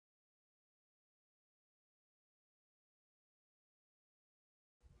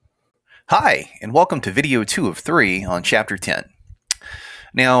Hi, and welcome to video 2 of 3 on Chapter 10.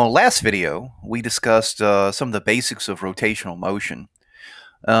 Now, last video, we discussed some of the basics of rotational motion,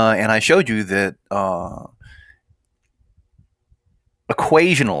 and I showed you that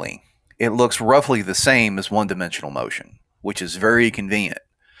equationally, it looks roughly the same as one-dimensional motion, which is very convenient.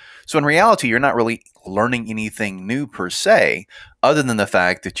 So in reality, you're not really learning anything new per se, other than the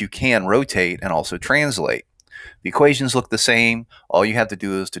fact that you can rotate and also translate. The equations look the same. All you have to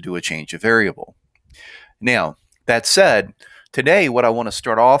do is to do a change of variable. Now, that said, today what I want to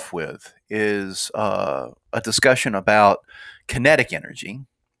start off with is a discussion about kinetic energy.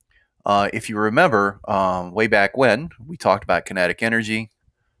 If you remember, way back when, we talked about kinetic energy,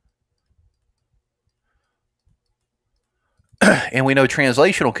 and we know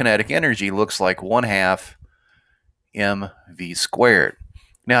translational kinetic energy looks like 1 half mv squared.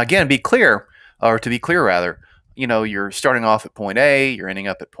 Now, again, be clear, or to be clear rather, you're starting off at point A, you're ending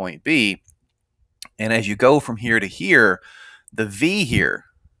up at point B, and as you go from here to here, the V here,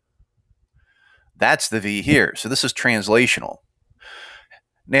 that's the V here. So this is translational.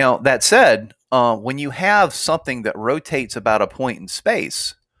 Now, that said, when you have something that rotates about a point in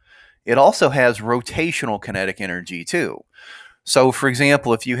space, it also has rotational kinetic energy too. So, for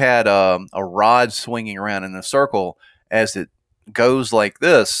example, if you had a rod swinging around in a circle as it goes like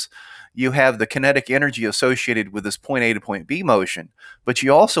this, you have the kinetic energy associated with this point A to point B motion, but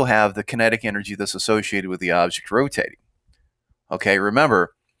you also have the kinetic energy that's associated with the object rotating. Okay,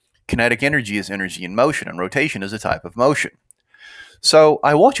 remember, kinetic energy is energy in motion, and rotation is a type of motion. So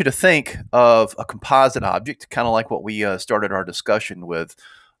I want you to think of a composite object, kind of like what we started our discussion with,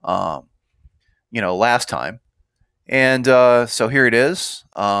 last time. And so here it is.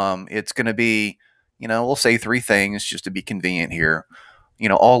 It's going to be, we'll say three things just to be convenient here.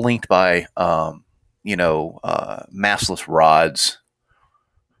 All linked by, massless rods.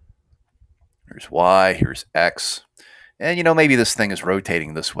 Here's Y, here's X. And, maybe this thing is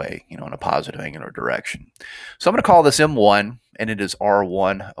rotating this way, in a positive angular direction. So I'm going to call this M1, and it is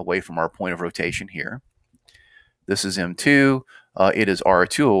R1 away from our point of rotation here. This is M2, it is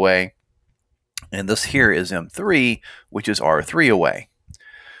R2 away. And this here is M3, which is R3 away.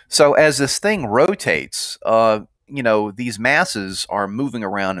 So as this thing rotates, these masses are moving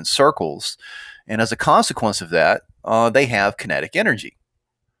around in circles. And as a consequence of that, they have kinetic energy.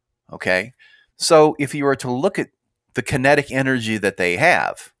 Okay? So if you were to look at the kinetic energy that they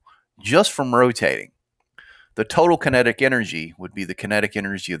have just from rotating, the total kinetic energy would be the kinetic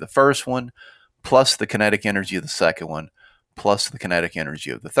energy of the first one plus the kinetic energy of the second one plus the kinetic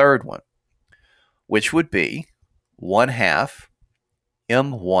energy of the third one, which would be 1 half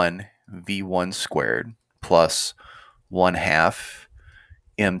m1 v1 squared plus 1 half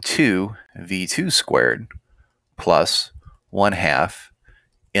m2 v2 squared plus 1 half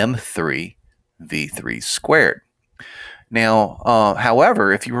m3 v3 squared. Now,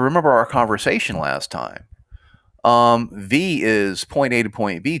 however, if you remember our conversation last time, v is point A to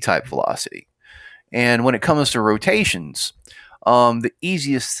point B type velocity. And when it comes to rotations, the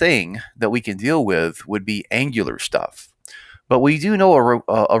easiest thing that we can deal with would be angular stuff. But we do know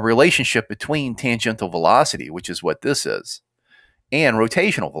a relationship between tangential velocity, which is what this is, and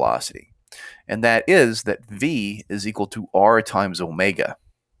rotational velocity. And that is that v is equal to r times omega.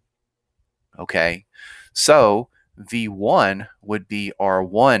 Okay, so v1 would be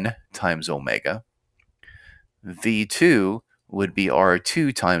r1 times omega. v2 would be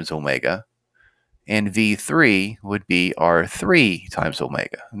r2 times omega. And v3 would be r3 times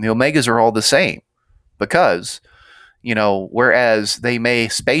omega. And the omegas are all the same because, whereas they may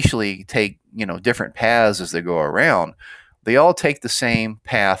spatially take, different paths as they go around, they all take the same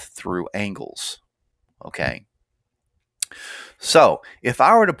path through angles. Okay. So if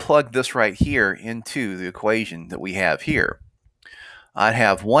I were to plug this right here into the equation that we have here, I'd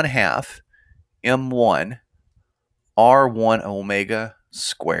have 1 half m1 r1 omega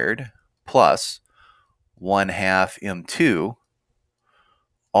squared plus 1 half m2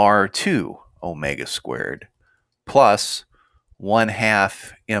 r2 omega squared plus 1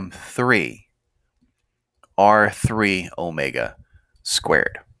 half m3 r3 omega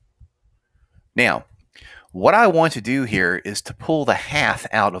squared. Now, what I want to do here is to pull the half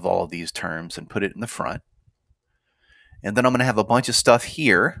out of all of these terms and put it in the front. And then I'm going to have a bunch of stuff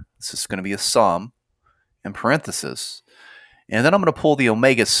here. This is going to be a sum in parentheses. And then I'm going to pull the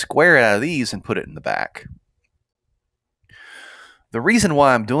omega squared out of these and put it in the back. The reason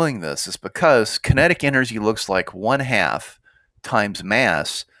why I'm doing this is because kinetic energy looks like 1 half times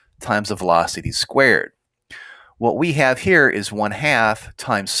mass times the velocity squared. What we have here is 1 half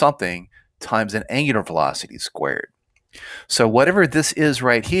times something times an angular velocity squared. So whatever this is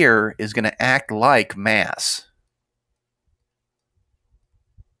right here is going to act like mass.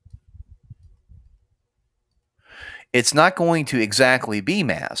 It's not going to exactly be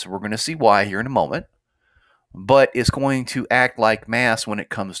mass. We're going to see why here in a moment, but it's going to act like mass when it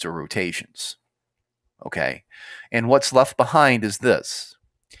comes to rotations. Okay, and what's left behind is this: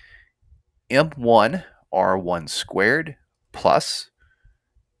 m1 r1 squared plus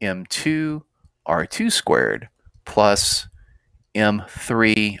m2 r2 squared plus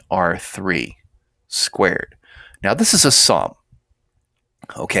m3 r3 squared. Now this is a sum,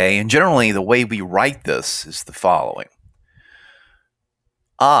 okay, and generally the way we write this is the following: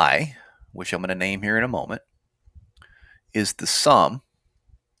 I, which I'm going to name here in a moment, is the sum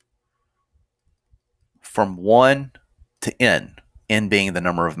from 1 to n being the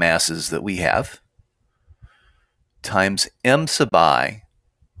number of masses that we have, times m sub I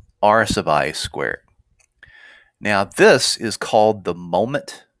r sub I squared. Now this is called the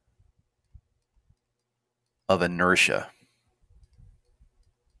moment of inertia.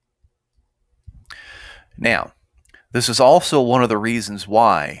 Now, this is also one of the reasons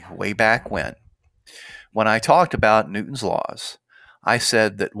why, way back when I talked about Newton's laws, I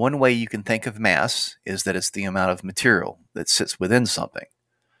said that one way you can think of mass is that it's the amount of material that sits within something.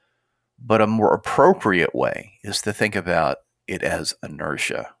 But a more appropriate way is to think about it as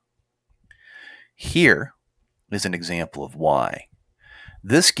inertia. Here is an example of why.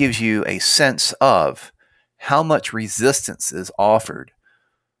 This gives you a sense of how much resistance is offered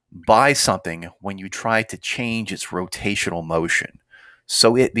by something when you try to change its rotational motion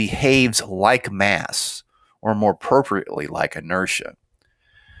so it behaves like mass, or more appropriately like inertia.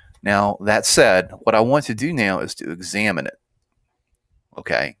 Now, that said, what I want to do now is to examine it.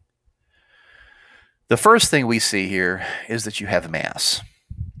 Okay? The first thing we see here is that you have mass.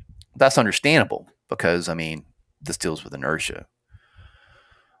 That's understandable because, I mean, this deals with inertia.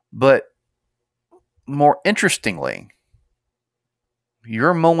 But more interestingly,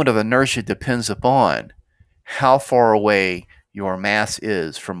 your moment of inertia depends upon how far away your mass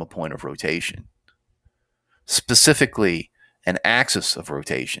is from a point of rotation, specifically an axis of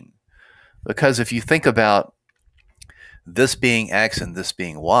rotation. Because if you think about this being x and this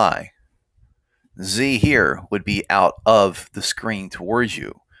being y, z here would be out of the screen towards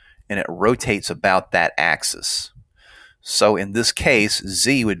you, and it rotates about that axis. So in this case,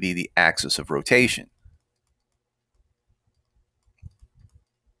 z would be the axis of rotation.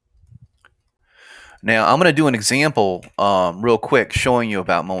 Now, I'm going to do an example real quick showing you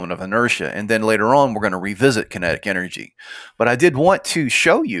about moment of inertia, and then later on we're going to revisit kinetic energy. But I did want to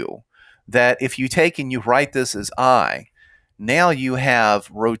show you that if you take and you write this as I, now you have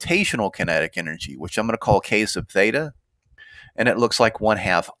rotational kinetic energy, which I'm going to call k sub theta, and it looks like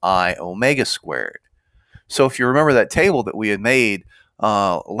 1/2 I omega squared. So if you remember that table that we had made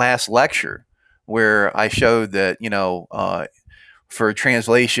last lecture, where I showed that, for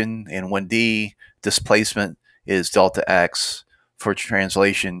translation in 1D, displacement is delta x, for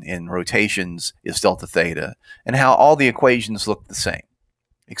translation in rotations is delta theta, and how all the equations look the same,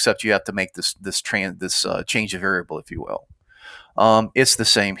 except you have to make this change of variable, if you will. It's the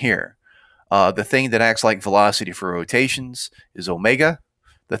same here. The thing that acts like velocity for rotations is omega.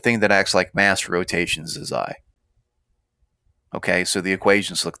 The thing that acts like mass for rotations is I. Okay, so the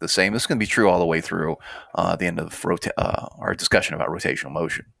equations look the same. This is going to be true all the way through the end of our discussion about rotational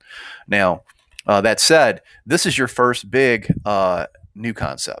motion. Now, that said, this is your first big new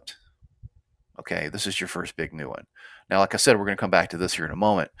concept. Okay, this is your first big new one. Now, like I said, we're going to come back to this here in a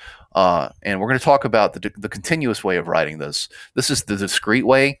moment, and we're going to talk about the continuous way of writing this. This is the discrete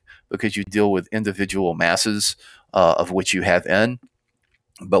way because you deal with individual masses of which you have n.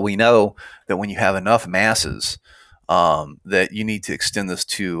 But we know that when you have enough masses, that you need to extend this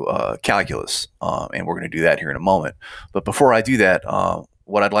to calculus, and we're going to do that here in a moment. But before I do that,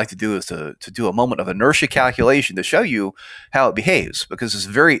 what I'd like to do is to do a moment of inertia calculation to show you how it behaves, because this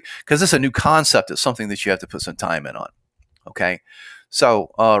is a new concept. It's something that you have to put some time in on. Okay,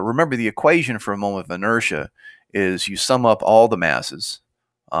 so remember the equation for a moment of inertia is you sum up all the masses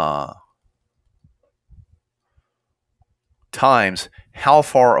times how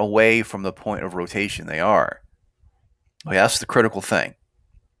far away from the point of rotation they are. Okay, that's the critical thing.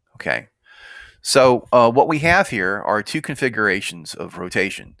 Okay, so what we have here are two configurations of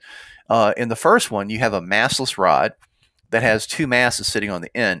rotation. In the first one, you have a massless rod that has two masses sitting on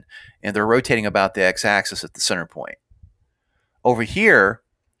the end, and they're rotating about the x-axis at the center point. Over here,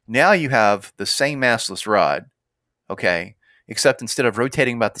 now you have the same massless rod, okay, except instead of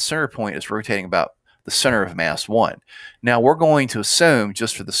rotating about the center point, it's rotating about the center of mass 1. Now, we're going to assume,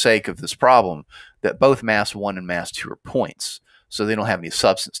 just for the sake of this problem, that both mass 1 and mass 2 are points. So they don't have any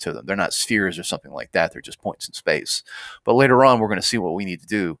substance to them. They're not spheres or something like that. They're just points in space. But later on, we're going to see what we need to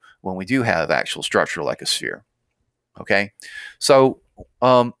do when we do have actual structure like a sphere. Okay, so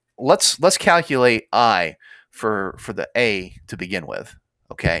let's calculate I for the A to begin with.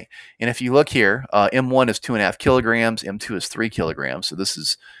 Okay, and if you look here, M1 is 2.5 kilograms, M2 is 3 kilograms. So this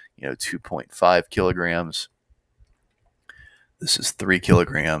is 2.5 kilograms. This is 3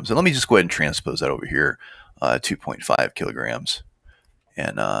 kilograms. And let me just go ahead and transpose that over here. 2.5 kilograms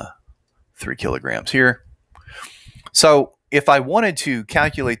and 3 kilograms here. So if I wanted to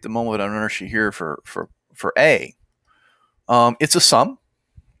calculate the moment of inertia here for A, it's a sum.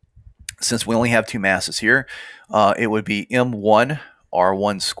 Since we only have two masses here, it would be M1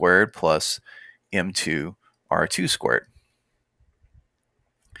 R1 squared plus M2 R2 squared.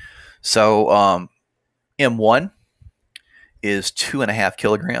 So M1 is 2.5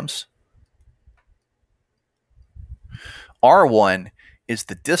 kilograms. R1 is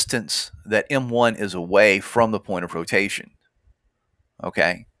the distance that M1 is away from the point of rotation.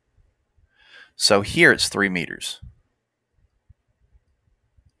 Okay. So here it's 3 meters.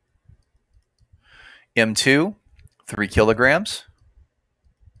 M2, 3 kilograms.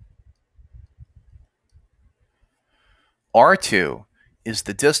 R2 is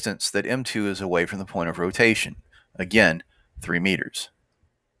the distance that M2 is away from the point of rotation. Again, 3 meters.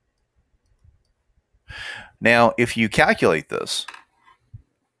 Now, if you calculate this,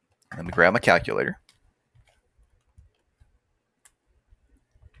 let me grab my calculator.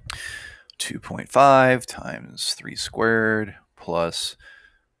 2.5 times 3 squared plus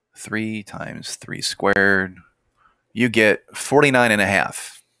 3 times 3 squared. You get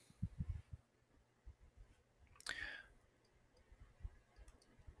 49.5.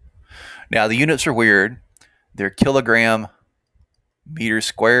 Now, the units are weird. They're kilogram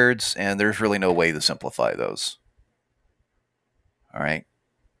meters squareds, and there's really no way to simplify those. All right.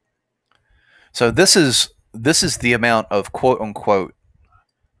 So this is the amount of quote-unquote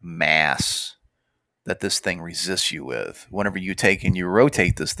mass that this thing resists you with whenever you take and you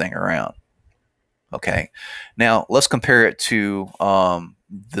rotate this thing around. Okay. Now, let's compare it to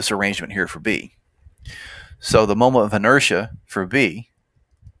this arrangement here for B. So the moment of inertia for B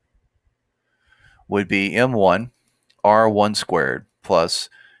would be M1 R1 squared plus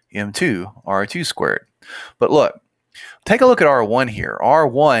M2 R2 squared. But look, take a look at R1 here.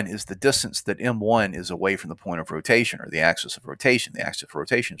 R1 is the distance that M1 is away from the point of rotation, or the axis of rotation. The axis of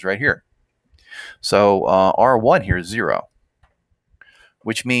rotation is right here. So R1 here is 0,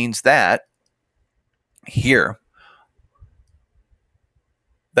 which means that here,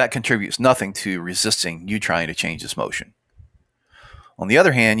 that contributes nothing to resisting you trying to change this motion. On the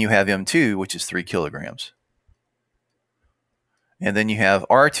other hand, you have M2, which is 3 kilograms. And then you have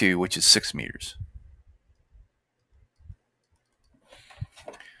R2, which is 6 meters.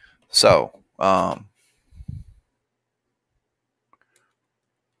 So,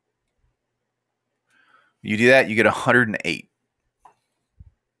 you do that, you get 108.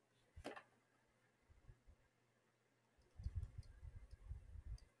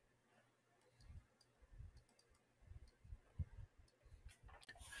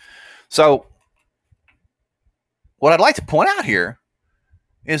 So, what I'd like to point out here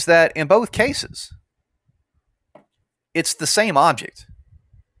is that in both cases, it's the same object,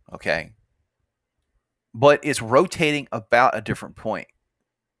 okay? But it's rotating about a different point.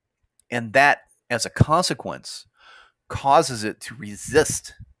 And that, as a consequence, causes it to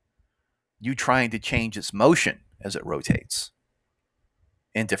resist you trying to change its motion as it rotates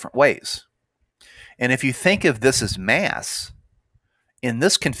in different ways. And if you think of this as mass, in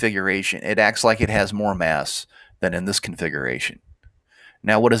this configuration, it acts like it has more mass than in this configuration.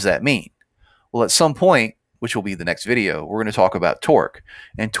 Now, what does that mean? Well, at some point, which will be the next video, we're going to talk about torque.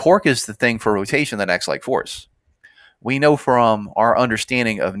 And torque is the thing for rotation that acts like force. We know from our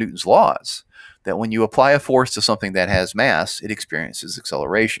understanding of Newton's laws that when you apply a force to something that has mass, it experiences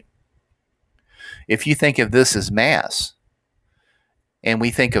acceleration. If you think of this as mass, and we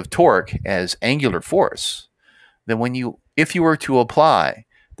think of torque as angular force, then if you were to apply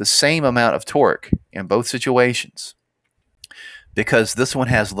the same amount of torque in both situations, because this one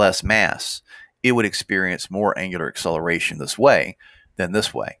has less mass, it would experience more angular acceleration this way than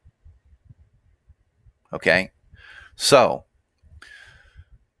this way. Okay? So,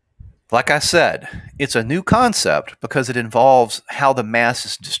 like I said, it's a new concept because it involves how the mass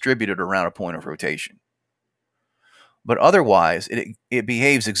is distributed around a point of rotation. But otherwise, it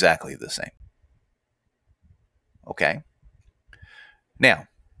behaves exactly the same. Okay? Now,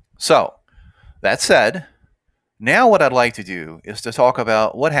 so, that said, Now what I'd like to do is to talk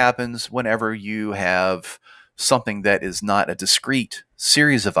about what happens whenever you have something that is not a discrete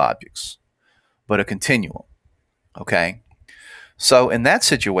series of objects, but a continuum. Okay? So in that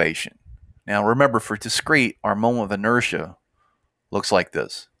situation, now remember for discrete, our moment of inertia looks like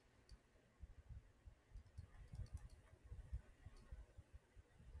this.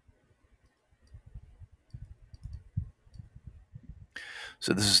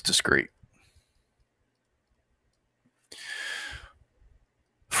 So this is discrete.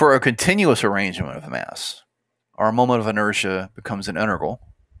 For a continuous arrangement of mass, our moment of inertia becomes an integral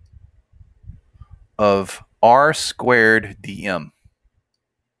of r squared dm.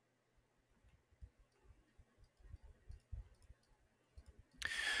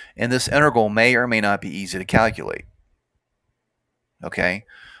 And this integral may or may not be easy to calculate. Okay?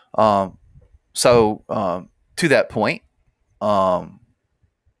 To that point,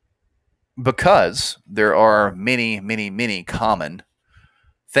 because there are many common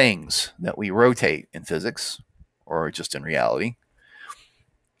things that we rotate in physics or just in reality,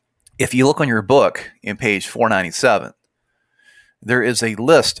 if you look on your book in page 497, there is a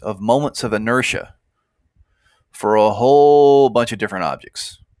list of moments of inertia for a whole bunch of different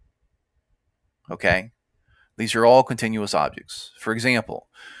objects. Okay? These are all continuous objects. For example,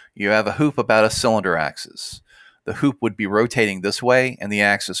 you have a hoop about a cylinder axis. The hoop would be rotating this way, and the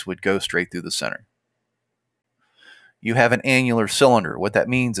axis would go straight through the center. You have an annular cylinder. What that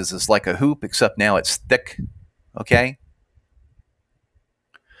means is it's like a hoop, except now it's thick. Okay?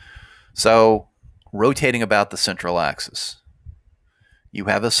 So, rotating about the central axis. You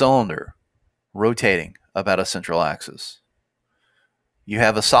have a cylinder rotating about a central axis. You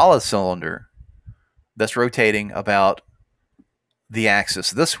have a solid cylinder that's rotating about the axis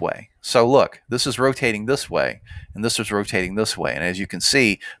this way. So look, this is rotating this way, and this is rotating this way. And as you can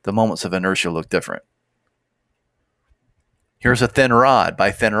see, the moments of inertia look different. Here's a thin rod.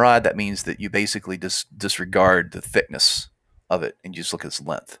 By thin rod, that means that you basically disregard the thickness of it and you just look at its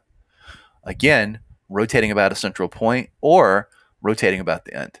length. Again, rotating about a central point or rotating about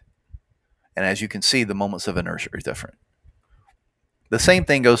the end. And as you can see, the moments of inertia are different. The same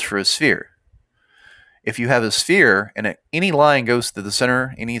thing goes for a sphere. If you have a sphere and any line goes to the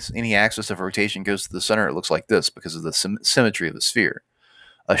center, any axis of rotation goes to the center, it looks like this because of the symmetry of the sphere.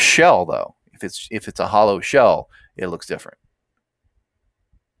 A shell, though, if it's a hollow shell, it looks different.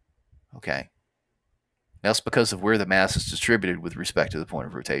 Okay, that's because of where the mass is distributed with respect to the point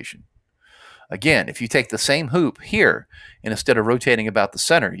of rotation. Again, if you take the same hoop here, and instead of rotating about the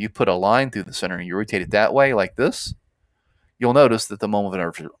center, you put a line through the center and you rotate it that way, like this, you'll notice that the moment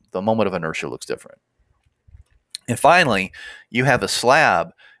of inertia looks different. And finally, you have a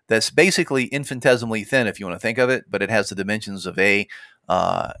slab that's basically infinitesimally thin, if you want to think of it, but it has the dimensions of A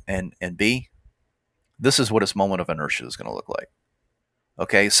and B. This is what its moment of inertia is going to look like.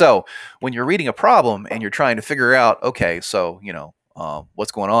 Okay, so when you're reading a problem and you're trying to figure out, okay, so,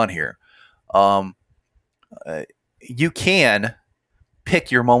 what's going on here, you can pick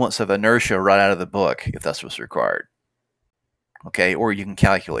your moments of inertia right out of the book if that's what's required. Okay, or you can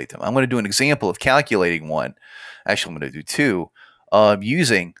calculate them. I'm going to do an example of calculating one. Actually, I'm going to do two,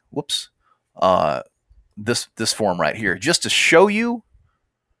 using this form right here, just to show you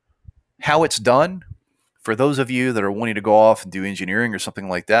how it's done. For those of you that are wanting to go off and do engineering or something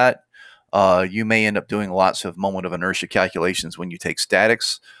like that, you may end up doing lots of moment of inertia calculations when you take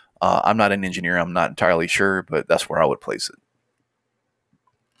statics. I'm not an engineer. I'm not entirely sure, but that's where I would place it.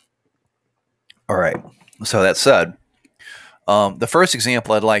 All right. So that said, the first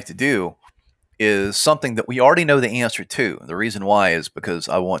example I'd like to do is something that we already know the answer to. The reason why is because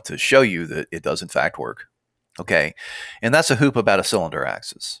I want to show you that it does in fact work. Okay, and that's a hoop about a cylinder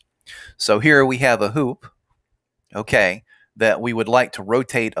axis. So here we have a hoop, okay, that we would like to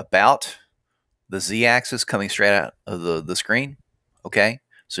rotate about the z-axis coming straight out of the screen. Okay,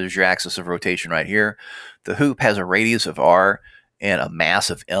 so there's your axis of rotation right here. The hoop has a radius of r and a mass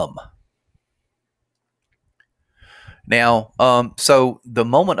of m. Now, so the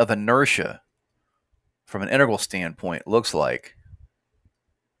moment of inertia from an integral standpoint looks like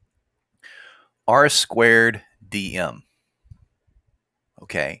r squared dm.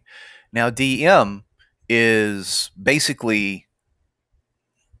 Okay, now dm is basically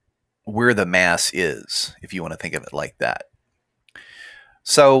where the mass is, if you want to think of it like that.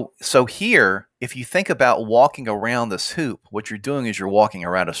 So here, if you think about walking around this hoop, what you're doing is you're walking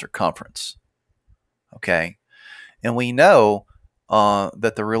around a circumference. Okay, and we know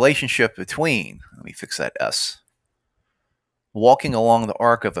that the relationship between, let me fix that S, walking along the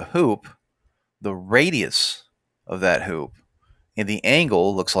arc of a hoop, the radius of that hoop, and the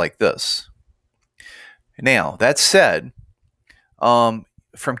angle looks like this. Now, that said,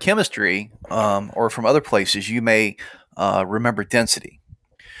 from chemistry or from other places, you may remember density.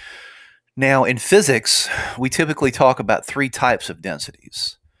 Now, in physics, we typically talk about three types of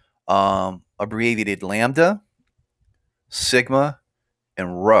densities, abbreviated lambda, sigma,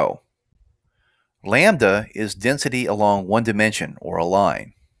 and rho. Lambda is density along one dimension or a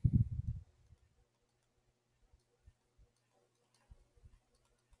line.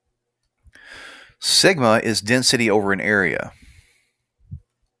 Sigma is density over an area.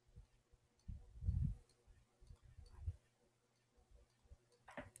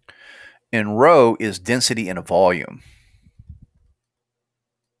 And rho is density in a volume.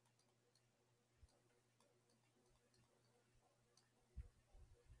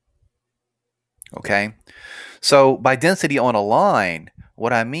 Okay? So by density on a line,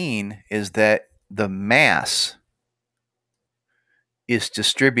 what I mean is that the mass is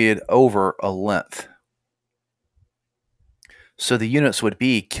distributed over a length. So the units would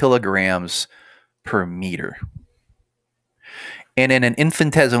be kilograms per meter. And in an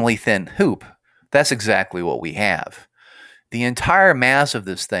infinitesimally thin hoop, that's exactly what we have. The entire mass of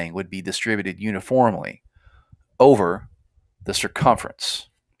this thing would be distributed uniformly over the circumference.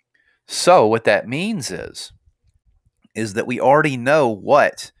 So what that means is that we already know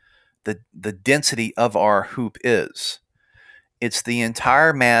what the density of our hoop is. It's the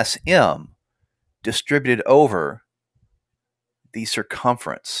entire mass m distributed over the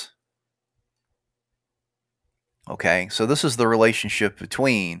circumference. Okay, so this is the relationship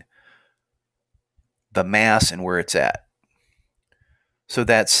between the mass and where it's at. So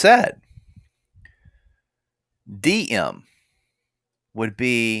that said, dm would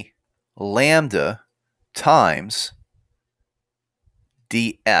be lambda times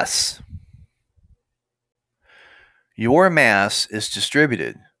ds. Your mass is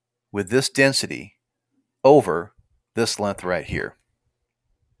distributed with this density over this length right here.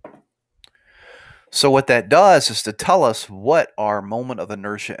 So what that does is to tell us what our moment of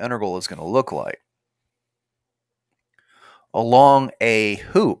inertia integral is going to look like. Along a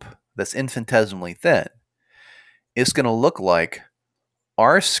hoop that's infinitesimally thin, it's going to look like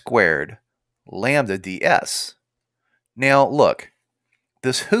r squared lambda ds. Now look,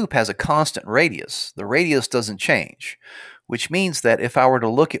 this hoop has a constant radius. The radius doesn't change, which means that if I were to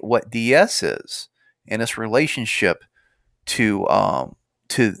look at what ds is and its relationship to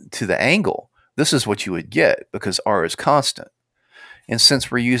the angle, this is what you would get because r is constant. And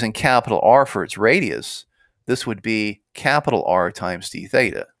since we're using capital R for its radius, this would be capital R times d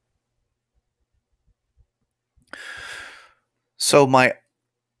theta. So my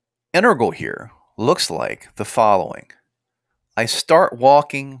integral here looks like the following. I start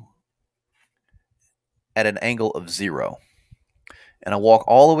walking at an angle of 0, and I walk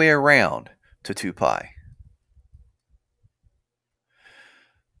all the way around to 2 pi.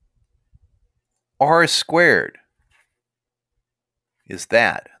 R squared is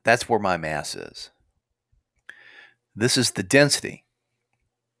that. That's where my mass is. This is the density.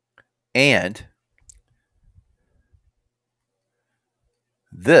 And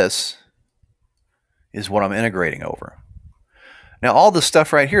this is what I'm integrating over. Now, all this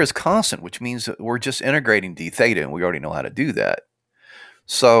stuff right here is constant, which means that we're just integrating d theta, and we already know how to do that.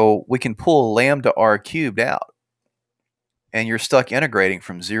 So we can pull lambda r cubed out, and you're stuck integrating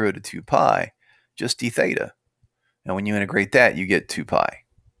from 0 to 2 pi, just d theta. And when you integrate that, you get 2 pi.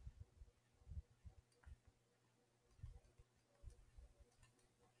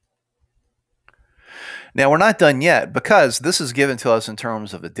 Now, we're not done yet because this is given to us in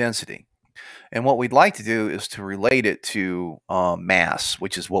terms of a density. And what we'd like to do is to relate it to mass,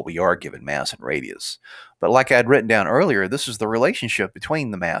 which is what we are given, mass and radius. But like I had written down earlier, this is the relationship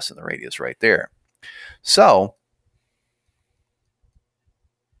between the mass and the radius right there. So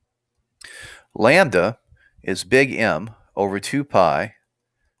lambda is big M over 2 pi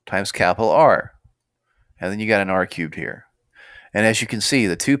times capital R. And then you got an r cubed here. And as you can see,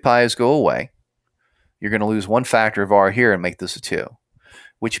 the 2 pi's go away. You're going to lose one factor of r here and make this a 2,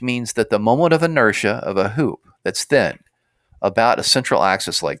 which means that the moment of inertia of a hoop that's thin about a central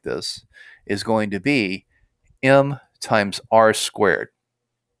axis like this is going to be m times r squared.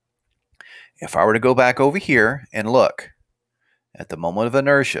 If I were to go back over here and look at the moment of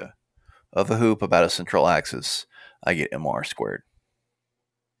inertia of a hoop about a central axis, I get mr squared.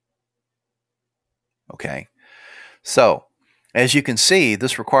 Okay, so as you can see,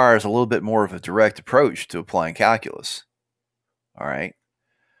 this requires a little bit more of a direct approach to applying calculus. All right.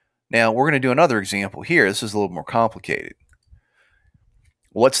 Now, we're going to do another example here. This is a little more complicated.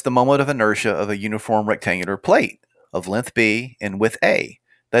 What's the moment of inertia of a uniform rectangular plate of length b and width a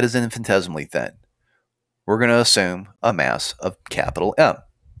that is infinitesimally thin? we're going to assume a mass of capital M.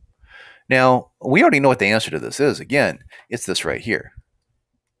 Now, we already know what the answer to this is. Again, it's this right here.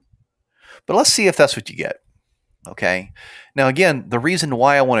 But let's see if that's what you get. Okay. Now, again, the reason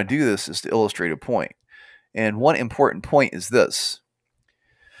why I want to do this is to illustrate a point. And one important point is this.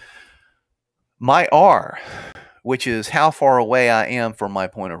 My R, which is how far away I am from my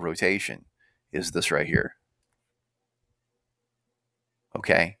point of rotation, is this right here.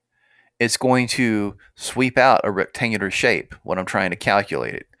 Okay. It's going to sweep out a rectangular shape when I'm trying to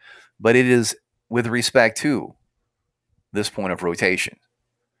calculate it. But it is with respect to this point of rotation.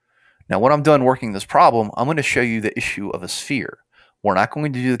 Now, when I'm done working this problem, I'm going to show you the issue of a sphere. We're not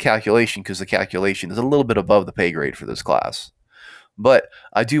going to do the calculation because the calculation is a little bit above the pay grade for this class. But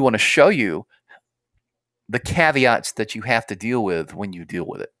I do want to show you the caveats that you have to deal with when you deal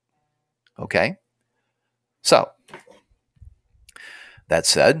with it. Okay? So, that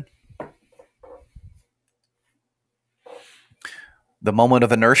said, the moment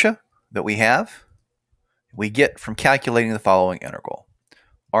of inertia that we have, we get from calculating the following integral,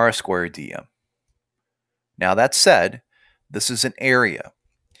 r squared dm. Now, that said, this is an area.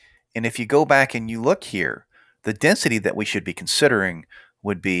 And if you go back and you look here, the density that we should be considering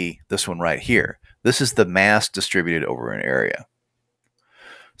would be this one right here. This is the mass distributed over an area.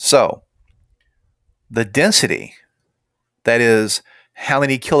 So, the density, that is how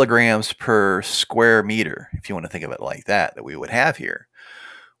many kilograms per square meter, if you want to think of it like that we would have here,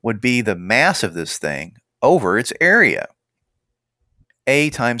 would be the mass of this thing over its area.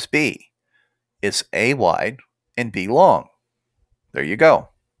 A times B. It's A wide and B long. There you go.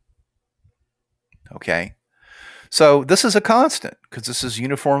 Okay. So this is a constant because this is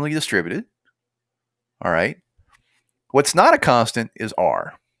uniformly distributed. All right. What's not a constant is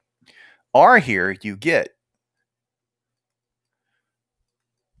R. R here you get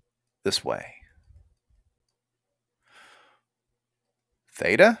this way.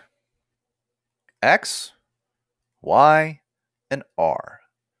 Theta, X, Y, and R.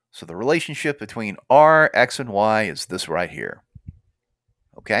 So the relationship between R, X, and Y is this right here.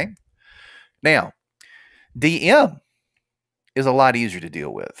 Okay? Now, dm is a lot easier to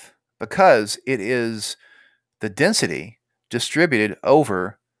deal with because it is the density distributed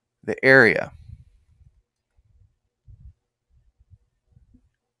over the area.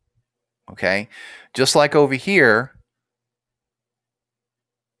 Okay? Just like over here,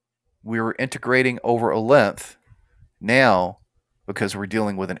 we were integrating over a length. Now, because we're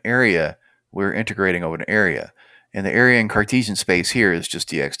dealing with an area, we're integrating over an area. And the area in Cartesian space here is just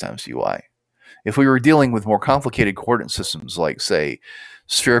dx times dy. If we were dealing with more complicated coordinate systems like, say,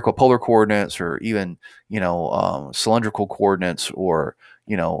 spherical polar coordinates or even, cylindrical coordinates or,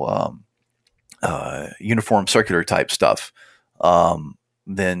 uniform circular type stuff,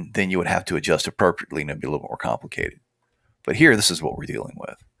 then you would have to adjust appropriately and it'd be a little more complicated. But here, this is what we're dealing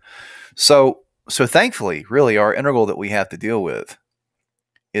with. So thankfully, really, our integral that we have to deal with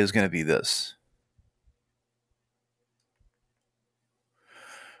is going to be this.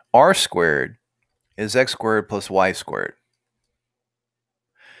 R squared is x squared plus y squared.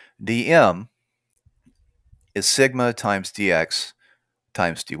 dm is sigma times dx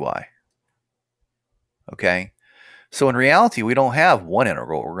times dy. Okay? So in reality, we don't have one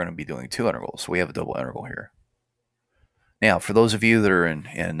integral. We're going to be doing two integrals. So we have a double integral here. Now, for those of you that are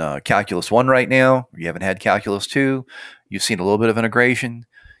in Calculus 1 right now, or you haven't had Calculus 2, you've seen a little bit of integration.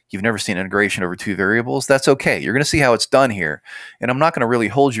 You've never seen integration over two variables. That's okay. You're going to see how it's done here. And I'm not going to really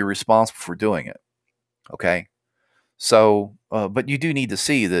hold you responsible for doing it. Okay? So, but you do need to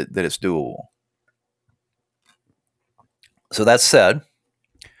see that it's doable. So that said,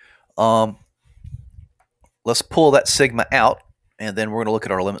 let's pull that sigma out, and then we're going to look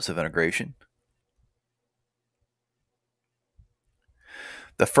at our limits of integration.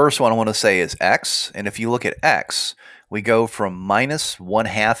 The first one I want to say is x, and if you look at x, we go from minus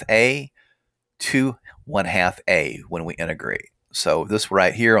 1/2 a to 1/2 a when we integrate. So this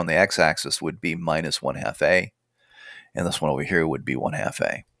right here on the x-axis would be minus 1/2 a, and this one over here would be 1/2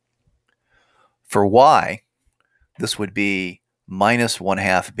 a. For y, this would be minus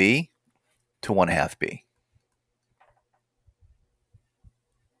 1/2 b to 1/2 b.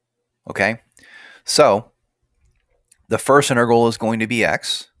 Okay, so the first integral is going to be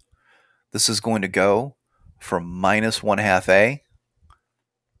x. This is going to go from minus 1/2 a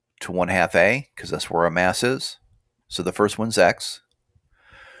to 1/2 a, because that's where our mass is. So the first one's x.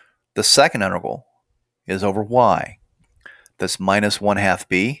 The second integral is over y. That's minus 1/2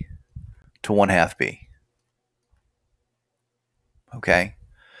 b to 1/2 b. Okay?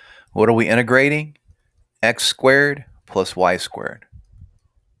 What are we integrating? X squared plus y squared.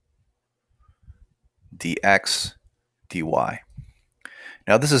 dx dy.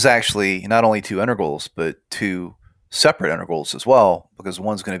 Now this is actually not only two integrals, but two separate integrals as well, because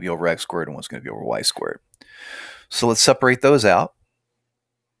one's going to be over x squared and one's going to be over y squared. So let's separate those out.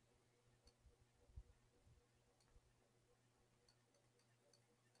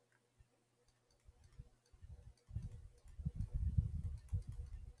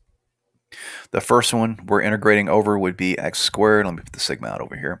 The first one we're integrating over would be x squared. Let me put the sigma out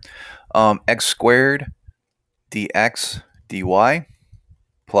over here. X squared dx dy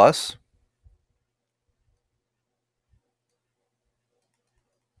plus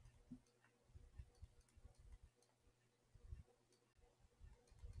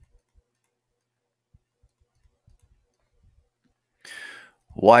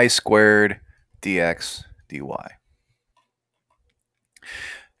y squared dx dy.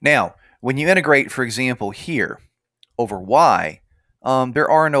 Now, when you integrate, for example, here over y, there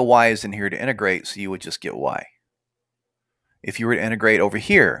are no y's in here to integrate, so you would just get y. If you were to integrate over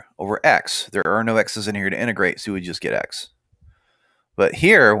here, over x, there are no x's in here to integrate, so you would just get x. But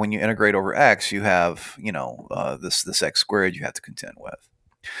here, when you integrate over x, you have, this x squared you have to contend with.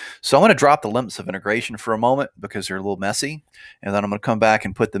 So I'm going to drop the limits of integration for a moment because they're a little messy, and then I'm going to come back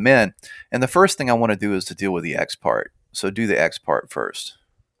and put them in. And the first thing I want to do is to deal with the x part. So do the x part first.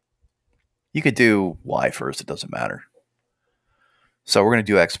 You could do y first, it doesn't matter. So we're going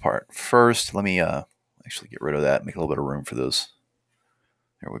to do x part first. Let me actually get rid of that, make a little bit of room for this.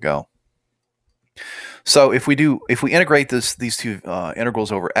 There we go. So if we integrate these two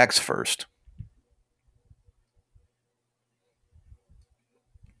integrals over x first,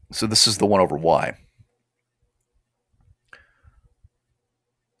 so this is the 1 over y.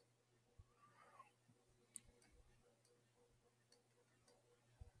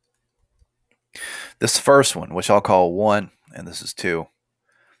 This first one, which I'll call 1, and this is 2,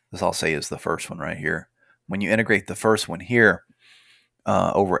 this I'll say is the first one right here. When you integrate the first one here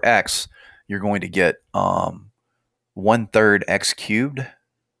over x, you're going to get 1/3 x cubed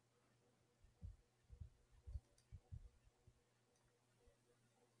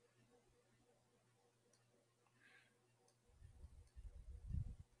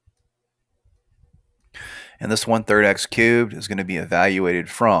and this 1/3 x cubed is going to be evaluated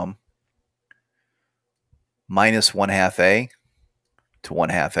from minus 1/2 a to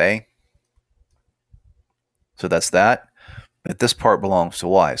 1/2 a. So that's that. But this part belongs to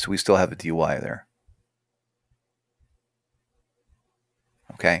y, so we still have a dy there.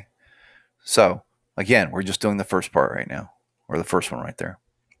 Okay. So again, we're just doing the first part right now, or the first one right there.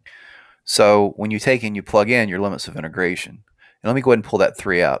 So when you take and you plug in your limits of integration, and let me go ahead and pull that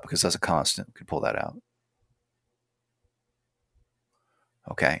 3 out because that's a constant. We could pull that out.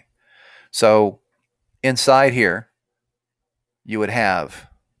 Okay. So inside here, you would have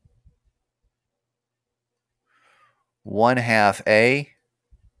 1/2 a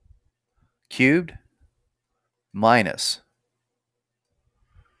cubed minus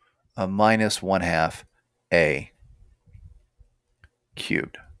a minus 1/2 a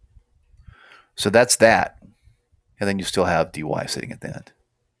cubed. So that's that. And then you still have dy sitting at the end.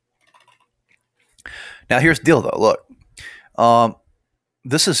 Now here's the deal though. Look,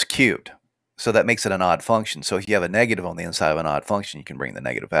 this is cubed. So that makes it an odd function. So if you have a negative on the inside of an odd function, you can bring the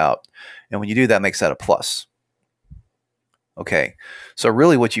negative out. And when you do that, makes that a plus. Okay, so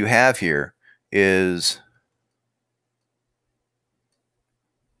really what you have here is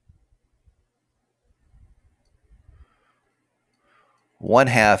one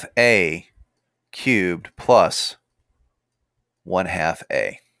half a cubed plus 1/2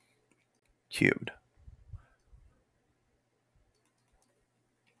 a cubed.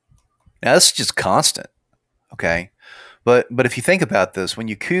 Now this is just constant, okay? But if you think about this, when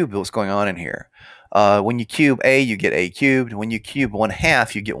you cube what's going on in here, when you cube a, you get a cubed. When you cube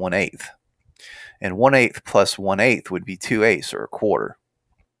 1/2, you get 1/8. And 1/8 plus 1/8 would be 2/8 or a quarter.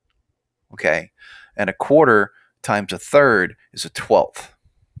 Okay, and a quarter times a third is a 12th.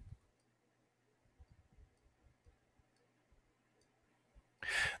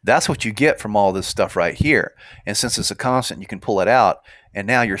 That's what you get from all this stuff right here. And since it's a constant, you can pull it out, and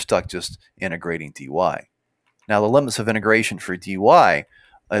now you're stuck just integrating dy. Now the limits of integration for dy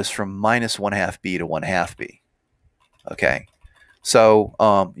is from minus 1/2 b to 1/2 b. Okay,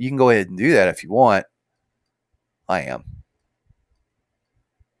 so you can go ahead and do that if you want. I am.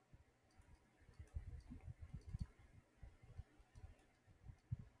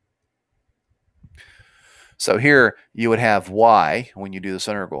 So here you would have y, when you do this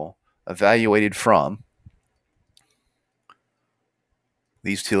integral, evaluated from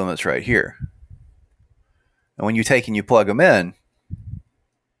these two limits right here. And when you take and you plug them in,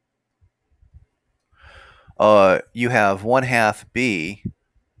 you have 1/2 b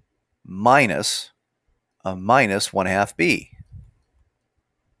minus a minus 1/2 b.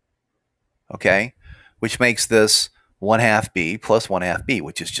 Okay, which makes this 1/2 b plus 1/2 b,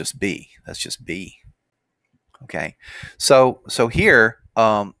 which is just b. That's just b. Okay, so here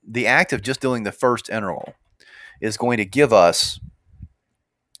the act of just doing the first integral is going to give us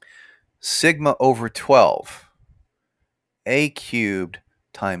sigma over 12 a cubed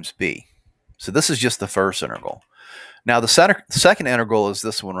times b. So this is just the first integral. Now the second integral is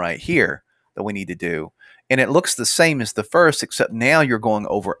this one right here that we need to do. And it looks the same as the first, except now you're going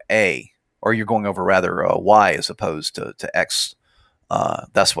over a, or you're going over rather y as opposed to x.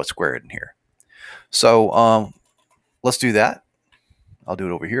 That's what's squared in here. So let's do that. I'll do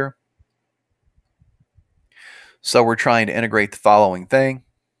it over here. So we're trying to integrate the following thing.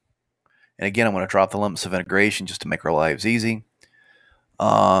 And again, I'm going to drop the limits of integration just to make our lives easy.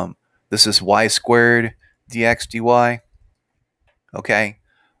 This is y squared dx dy. Okay.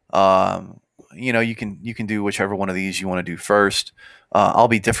 You know, you can do whichever one of these you want to do first. I'll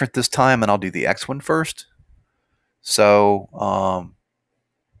be different this time, and I'll do the x one first. So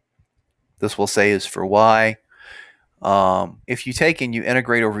this will say is for y. If you take and you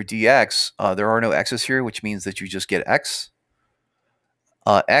integrate over dx, there are no x's here, which means that you just get x.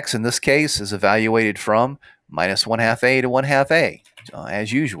 X in this case is evaluated from minus 1/2 a to 1/2 a,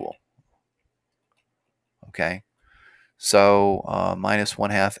 as usual. Okay, so minus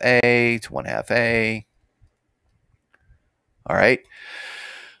 1/2 a to 1/2 a. All right.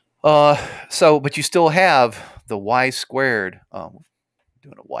 But you still have the y squared.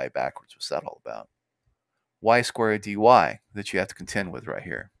 Doing a y backwards. What's that all about? Y squared dy that you have to contend with right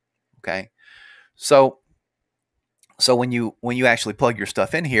here. Okay. So when you actually plug your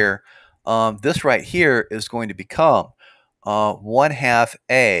stuff in here, this right here is going to become 1/2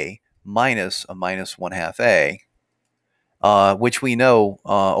 a minus a minus 1/2 a, which we know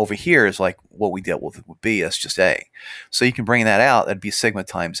over here is like what we dealt with b. That's just a. So you can bring that out. That'd be sigma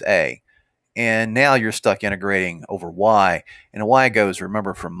times a. And now you're stuck integrating over y. And y goes,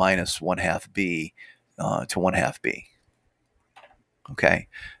 remember, from minus 1/2 b to 1/2 b. Okay.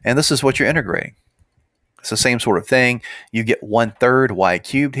 And this is what you're integrating. It's the same sort of thing. You get 1/3 y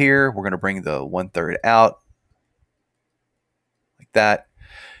cubed here. We're going to bring the 1/3 out like that.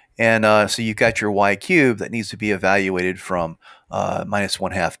 And so you've got your y cubed that needs to be evaluated from minus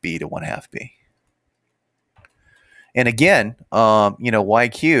 1/2 b to 1/2 b. And again, you know, y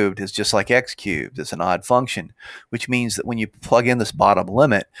cubed is just like x cubed. It's an odd function, which means that when you plug in this bottom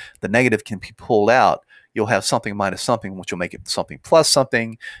limit, the negative can be pulled out. You'll have something minus something, which will make it something plus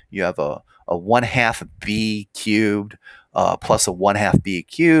something. You have a 1/2 b cubed plus a 1/2 b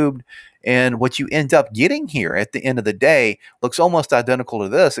cubed. And what you end up getting here at the end of the day looks almost identical to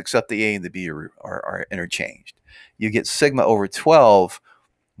this, except the a and the b are interchanged. You get sigma over 12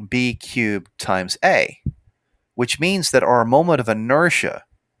 b cubed times a, which means that our moment of inertia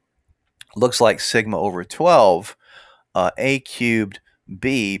looks like sigma over 12 a cubed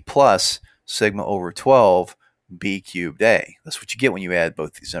b plus sigma over 12 b cubed a. That's what you get when you add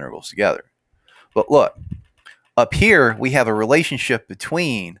both these integrals together. But look, up here we have a relationship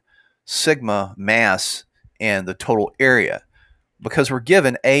between sigma mass and the total area because we're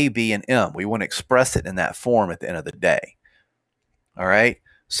given a, b, and m. We want to express it in that form at the end of the day. All right,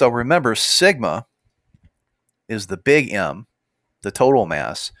 so remember, sigma is the big M, the total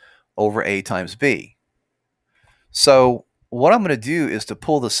mass, over A times B. So what I'm going to do is to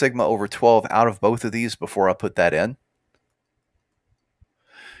pull the sigma over 12 out of both of these before I put that in.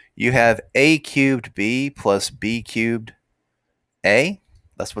 You have A cubed B plus B cubed A.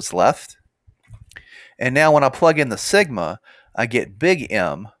 That's what's left. And now when I plug in the sigma, I get big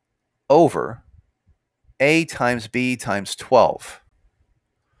M over A times B times 12.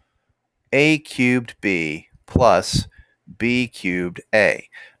 A cubed B plus B cubed A.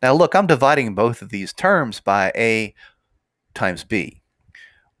 Now look, I'm dividing both of these terms by A times B.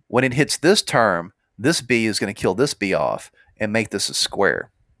 When it hits this term, this B is going to kill this B off and make this a square.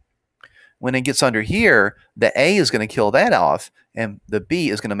 When it gets under here, the A is going to kill that off and the B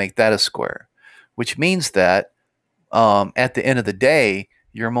is going to make that a square, which means that at the end of the day,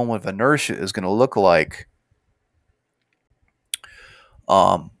 your moment of inertia is going to look like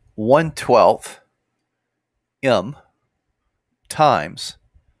 1/12 m times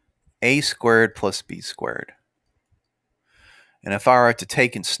a squared plus b squared. And if I were to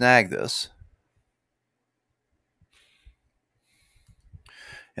take and snag this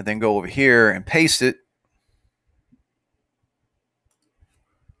and then go over here and paste it,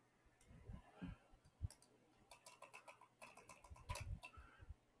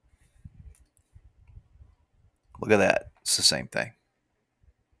 Look at that. It's the same thing.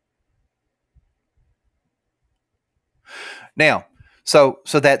 Now, so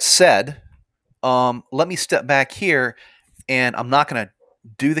that said, let me step back here, and I'm not going to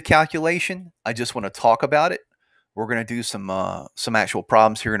do the calculation. I just want to talk about it. We're going to do some actual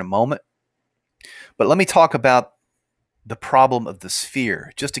problems here in a moment. But let me talk about the problem of the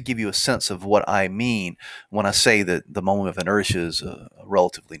sphere, just to give you a sense of what I mean when I say that the moment of inertia is a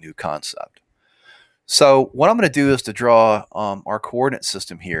relatively new concept. So what I'm going to do is to draw our coordinate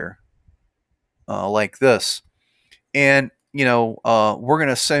system here like this. And, we're going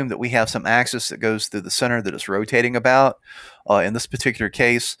to assume that we have some axis that goes through the center that it's rotating about. In this particular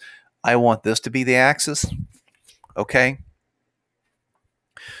case, I want this to be the axis. Okay.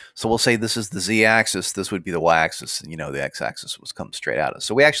 So we'll say this is the z-axis, this would be the y-axis, and the x-axis was come straight at us.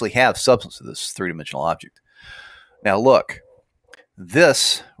 So we actually have substance to this three-dimensional object. Now look,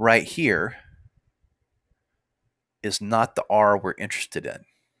 this right here is not the r we're interested in.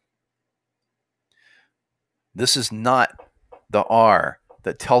 This is not the r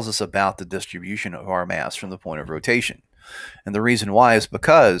that tells us about the distribution of our mass from the point of rotation. And the reason why is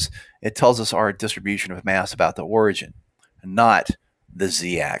because it tells us our distribution of mass about the origin, not the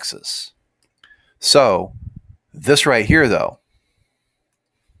z-axis. So this right here, though,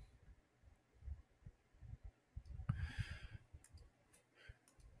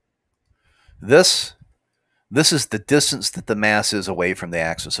 this is the distance that the mass is away from the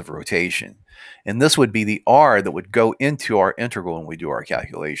axis of rotation. And this would be the r that would go into our integral when we do our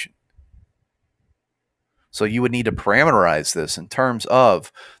calculation. So you would need to parameterize this in terms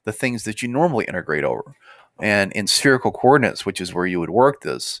of the things that you normally integrate over. And in spherical coordinates, which is where you would work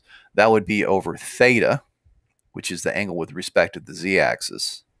this, that would be over theta, which is the angle with respect to the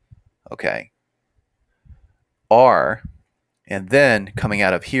z-axis. Okay. R, and then coming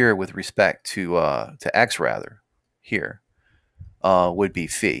out of here with respect to x rather, here, would be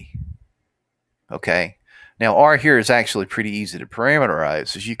phi. Okay. Now R here is actually pretty easy to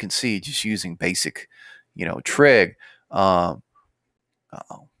parameterize, as you can see, just using basic, trig.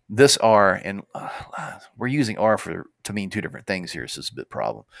 This R, and we're using R to mean two different things here, so it's a bit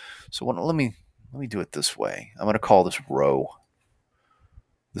problem. So let me do it this way. I'm going to call this rho.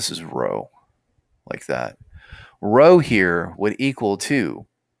 This is rho, like that. Rho here would equal to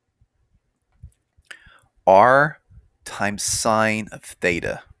R times sine of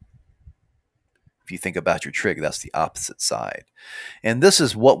theta. If you think about your trig, that's the opposite side. And this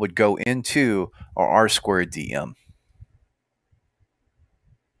is what would go into our r squared dm.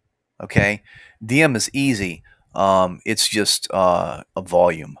 Okay, dm is easy. It's just a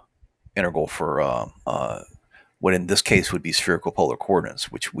volume integral for what in this case would be spherical polar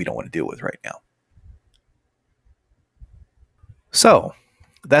coordinates, which we don't want to deal with right now. So,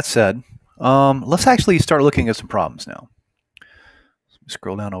 that said, let's actually start looking at some problems now.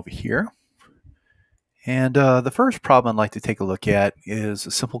 Scroll down over here. And the first problem I'd like to take a look at is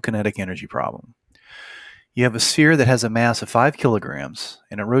a simple kinetic energy problem. You have a sphere that has a mass of 5 kilograms,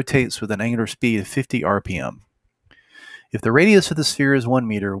 and it rotates with an angular speed of 50 RPM. If the radius of the sphere is 1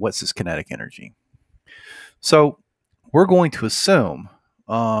 meter, what's its kinetic energy? So we're going to assume,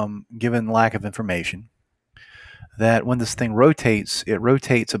 given lack of information, that when this thing rotates, it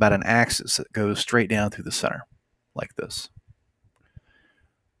rotates about an axis that goes straight down through the center, like this.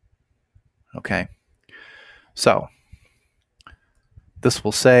 Okay. So this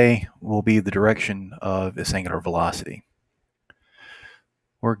will be the direction of its angular velocity.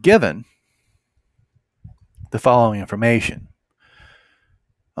 We're given the following information.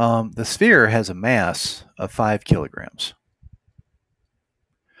 The sphere has a mass of 5 kilograms.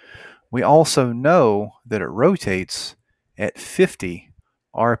 We also know that it rotates at 50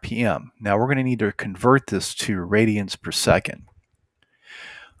 RPM. Now we're going to need to convert this to radians per second.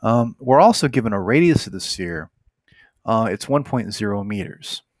 We're also given a radius of the sphere. It's 1.0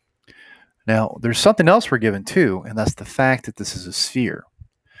 meters. Now, there's something else we're given too, and that's the fact that this is a sphere.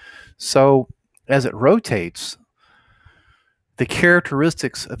 So, as it rotates, the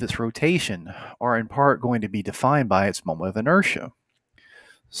characteristics of its rotation are in part going to be defined by its moment of inertia.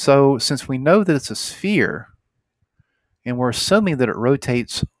 So, since we know that it's a sphere, and we're assuming that it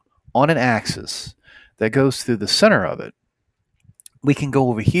rotates on an axis that goes through the center of it, we can go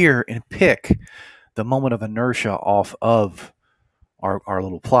over here and pick the moment of inertia off of our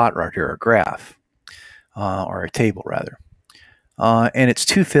little plot right here, our graph, or a table rather. And it's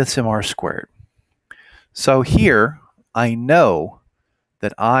 2/5 mr squared. So here, I know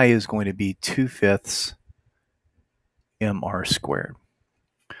that I is going to be 2/5 mr squared.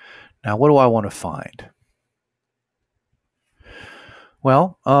 Now, what do I want to find?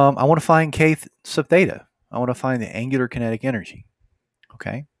 Well, I want to find k sub theta. I want to find the angular kinetic energy.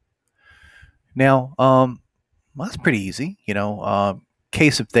 Okay. Now, well, that's pretty easy. K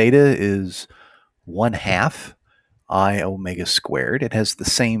sub theta is 1/2 I omega squared. It has the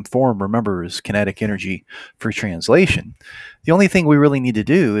same form, remember, as kinetic energy for translation. The only thing we really need to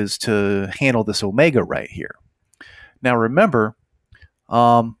do is to handle this omega right here. Now, remember,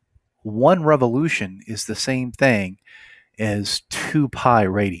 one revolution is the same thing as 2 pi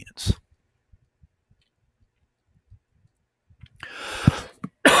radians.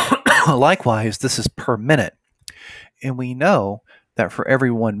 Likewise, this is per minute. And we know that for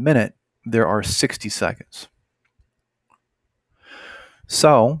every 1 minute, there are 60 seconds.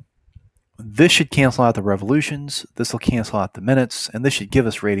 So this should cancel out the revolutions, this will cancel out the minutes, and this should give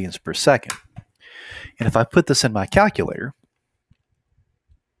us radians per second. And if I put this in my calculator,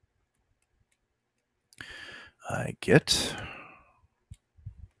 I get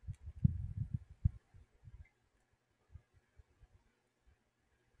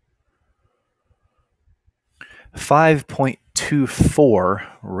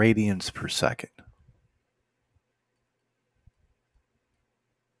 5.24 radians per second.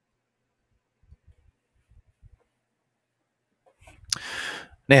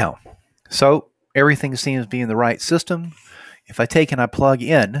 Now, so everything seems to be in the right system. If I take and I plug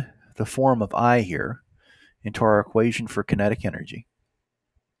in the form of I here into our equation for kinetic energy,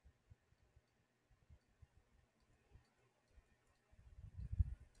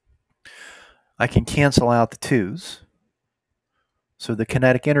 I can cancel out the 2's. So the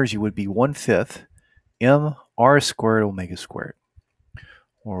kinetic energy would be 1/5 mr squared omega squared,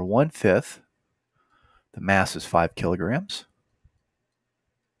 or 1/5. The mass is 5 kilograms.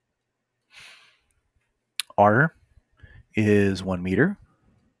 R is 1 meter.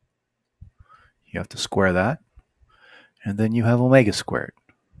 You have to square that. And then you have omega squared.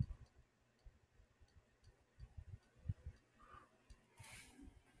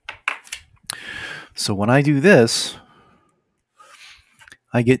 So when I do this,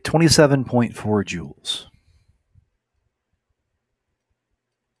 I get 27.4 joules.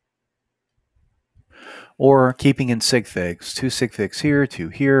 Or keeping in sig figs, 2 sig figs here, 2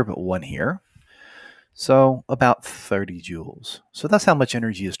 here, but 1 here. So about 30 joules. So that's how much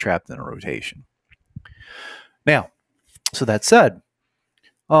energy is trapped in a rotation. Now, so that said,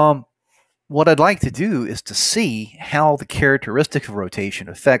 what I'd like to do is to see how the characteristic of rotation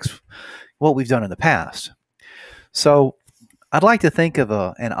affects what we've done in the past. So I'd like to think of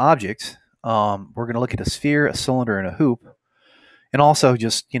an object. We're going to look at a sphere, a cylinder, and a hoop, and also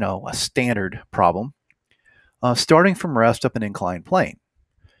just, a standard problem, starting from rest up an inclined plane.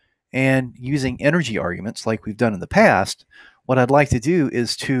 And using energy arguments like we've done in the past, what I'd like to do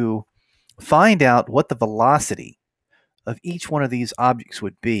is to find out what the velocity of each one of these objects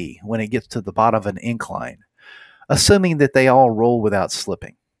would be when it gets to the bottom of an incline, assuming that they all roll without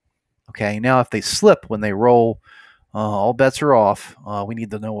slipping. Okay, now if they slip when they roll, all bets are off. We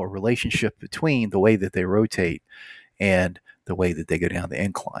need to know a relationship between the way that they rotate and the way that they go down the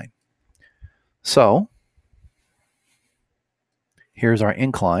incline. So here's our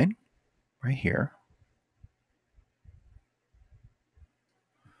incline right here.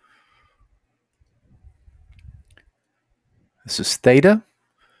 This is theta.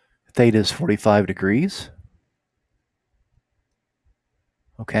 Theta is 45 degrees.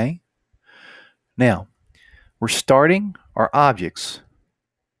 Okay. Now, we're starting our objects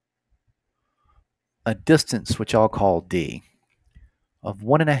a distance, which I'll call d, of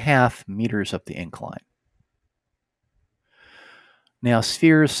 1.5 meters up the incline. Now,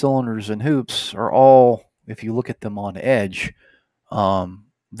 spheres, cylinders, and hoops are all, if you look at them on edge,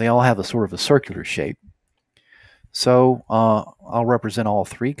 they all have a sort of a circular shape. So I'll represent all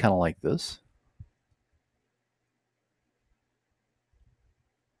three kind of like this.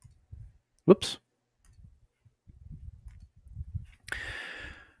 Whoops.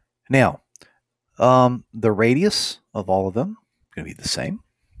 Now, the radius of all of them is going to be the same,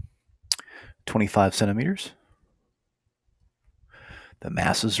 25 centimeters. The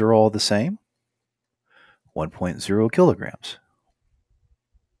masses are all the same, 1.0 kilograms.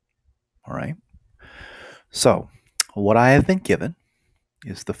 All right. So what I have been given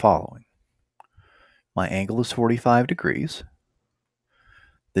is the following. My angle is 45 degrees.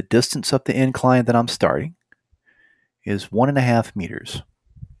 The distance up the incline that I'm starting is 1.5 meters.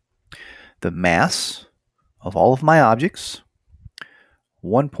 The mass of all of my objects,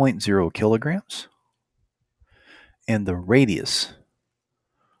 1.0 kilograms. And the radius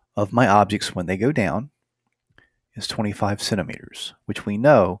of my objects when they go down is 25 centimeters, which we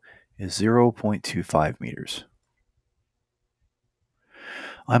know is 0.25 meters.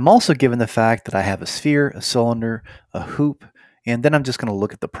 I'm also given the fact that I have a sphere, a cylinder, a hoop, and then I'm just going to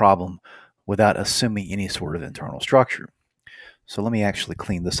look at the problem without assuming any sort of internal structure. So let me actually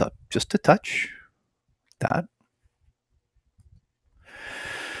clean this up just a touch. That.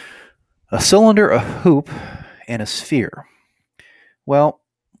 A cylinder, a hoop, and a sphere. Well,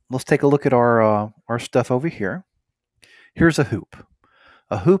 let's take a look at our stuff over here. Here's a hoop.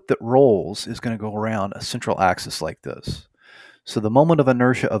 A hoop that rolls is going to go around a central axis like this. So the moment of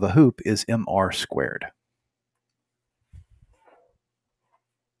inertia of a hoop is mr squared.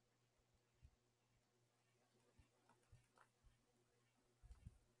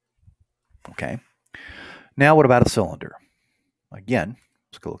 Okay. Now what about a cylinder? Again,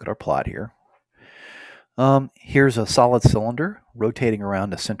 let's go look at our plot here. Here's a solid cylinder rotating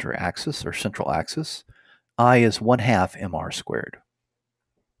around a center axis or central axis. I is 1/2 mr squared.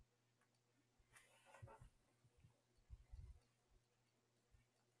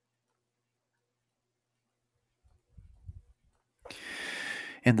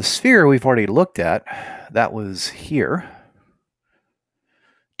 And the sphere we've already looked at, that was here,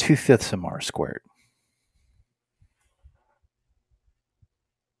 2/5 mr squared.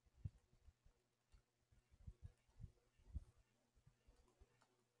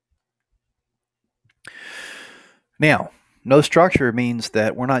 Now, no structure means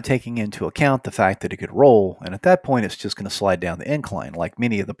that we're not taking into account the fact that it could roll, and at that point it's just going to slide down the incline, like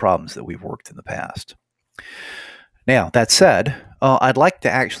many of the problems that we've worked in the past. Now, that said, I'd like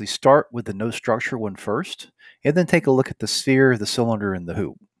to actually start with the no structure one first, and then take a look at the sphere, the cylinder, and the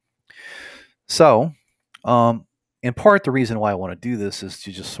hoop. So, in part, the reason why I want to do this is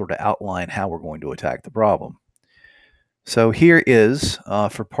to just sort of outline how we're going to attack the problem. So here is,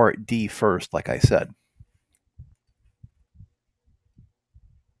 for part D first, like I said.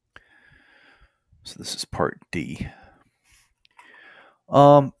 So this is part D.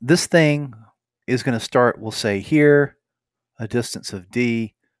 This thing is going to start, we'll say here, a distance of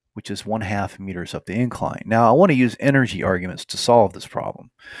D, which is 1/2 meters up the incline. Now, I want to use energy arguments to solve this problem.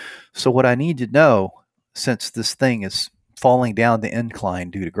 So what I need to know, since this thing is falling down the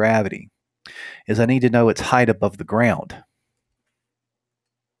incline due to gravity, is I need to know its height above the ground.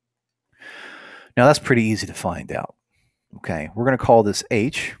 Now, that's pretty easy to find out. Okay, we're going to call this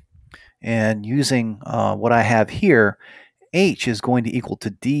H, and using what I have here, H is going to equal to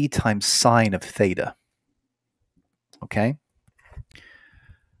D times sine of theta. Okay?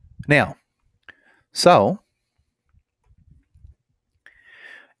 Now, so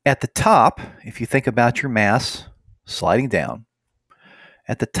at the top, if you think about your mass sliding down,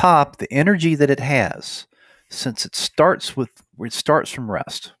 at the top, the energy that it has, since it starts from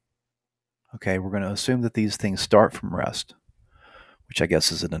rest. Okay, we're going to assume that these things start from rest, which I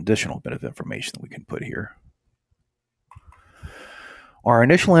guess is an additional bit of information that we can put here. Our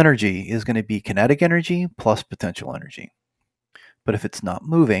initial energy is going to be kinetic energy plus potential energy. But if it's not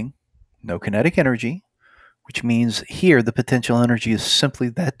moving, no kinetic energy, which means here the potential energy is simply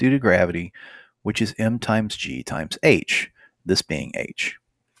that due to gravity, which is m times g times h, this being h.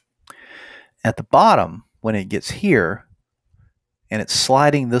 At the bottom, when it gets here, and it's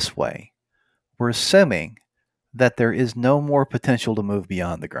sliding this way, we're assuming that there is no more potential to move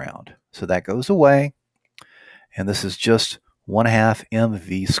beyond the ground. So that goes away, and this is just 1/2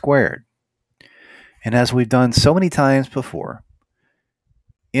 mv squared. And as we've done so many times before,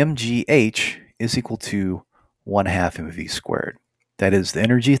 mgh is equal to 1/2 mv squared. That is, the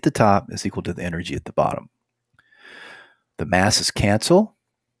energy at the top is equal to the energy at the bottom. The masses cancel.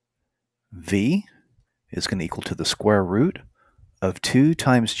 V is going to equal to the square root of 2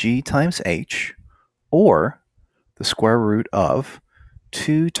 times g times h, or the square root of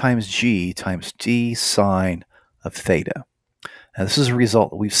 2 times g times d sine of theta. Now, this is a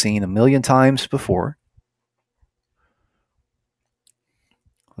result that we've seen a million times before.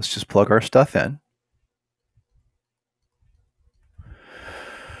 Let's just plug our stuff in.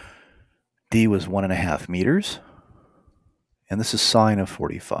 D was 1.5 meters, and this is sine of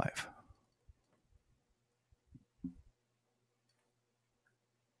 45.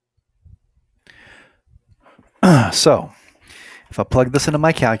 So, if I plug this into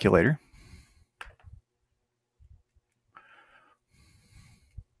my calculator,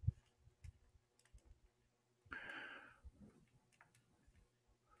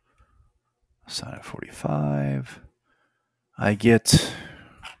 sine of 45, I get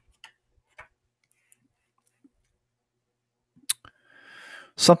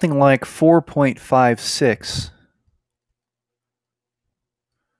something like 4.56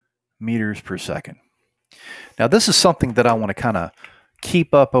 meters per second. Now, this is something that I want to kind of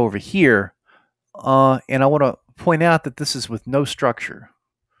keep up over here, and I want to point out that this is with no structure.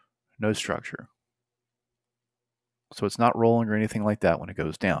 no structure. So it's not rolling or anything like that when it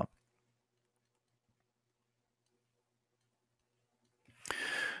goes down.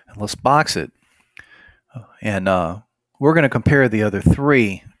 And let's box it. And we're going to compare the other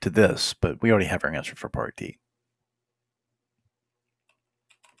three to this, but we already have our answer for part D.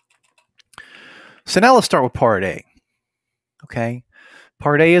 So now let's start with part A. Okay,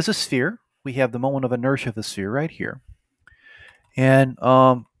 part A is a sphere. We have the moment of inertia of the sphere right here. And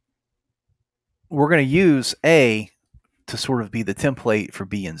we're going to use A to sort of be the template for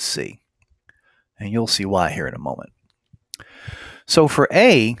B and C. And you'll see why here in a moment. So for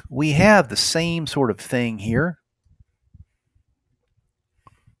A, we have the same sort of thing here.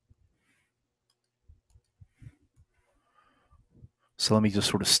 So let me just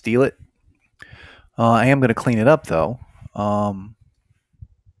sort of steal it. I am going to clean it up though, because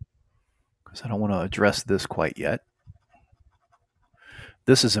I don't want to address this quite yet.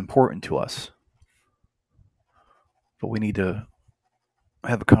 This is important to us, but we need to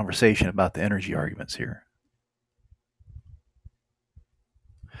have a conversation about the energy arguments here.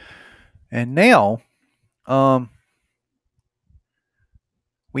 And now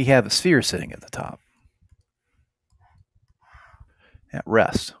we have a sphere sitting at the top at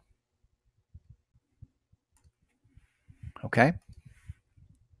rest. Okay?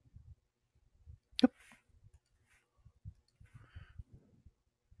 Yep.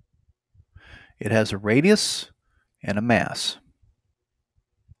 It has a radius and a mass.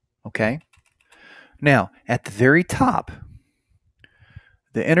 Okay? Now, at the very top,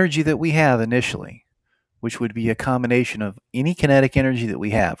 the energy that we have initially, which would be a combination of any kinetic energy that we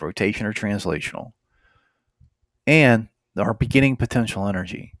have, rotation or translational, and our beginning potential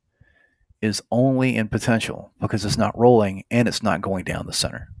energy, is only in potential because it's not rolling and it's not going down the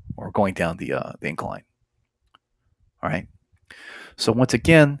center or going down the incline. All right. So once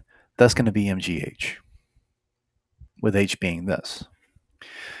again, that's going to be mgh, with h being this.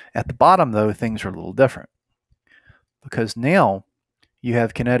 At the bottom, though, things are a little different because now you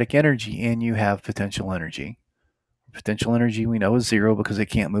have kinetic energy and you have potential energy. Potential energy we know is zero because it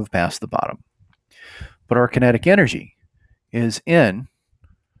can't move past the bottom. But our kinetic energy is in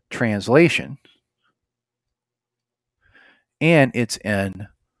translation and it's in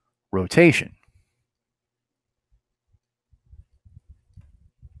rotation.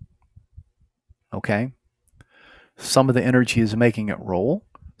 Okay? Some of the energy is making it roll.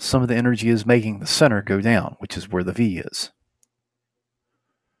 Some of the energy is making the center go down, which is where the V is.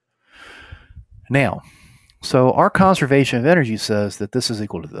 Now, so our conservation of energy says that this is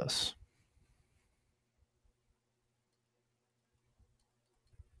equal to this.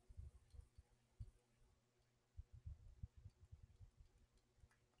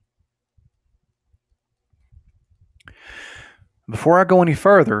 Before I go any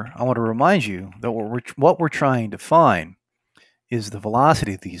further, I want to remind you that what we're trying to find is the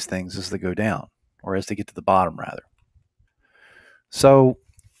velocity of these things as they go down, or as they get to the bottom, rather. So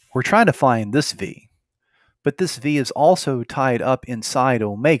we're trying to find this V, but this V is also tied up inside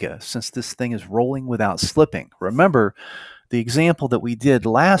omega since this thing is rolling without slipping. Remember the example that we did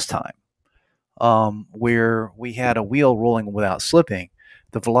last time where we had a wheel rolling without slipping.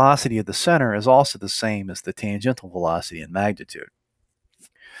 The velocity of the center is also the same as the tangential velocity and magnitude.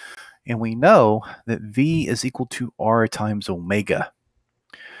 And we know that V is equal to R times omega,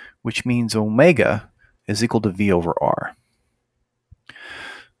 which means omega is equal to V over R.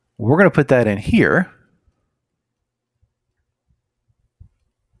 We're going to put that in here.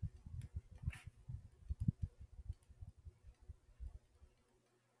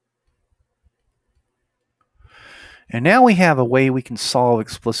 And now we have a way we can solve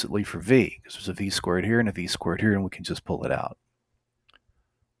explicitly for V, because there's a V squared here and a V squared here, and we can just pull it out.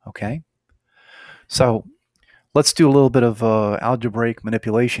 Okay? So let's do a little bit of algebraic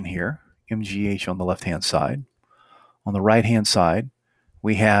manipulation here. MGH on the left-hand side. On the right-hand side,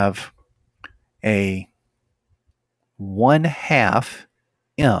 we have a 1/2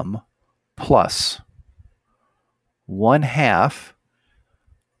 m plus 1/2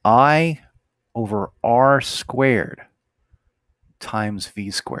 I over R squared times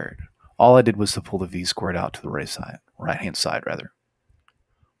V squared. All I did was to pull the V squared out to the right-hand side rather.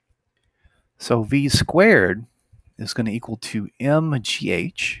 So V squared is going to equal to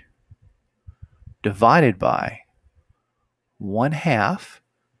mgh divided by 1/2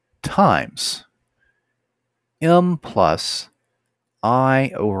 times m plus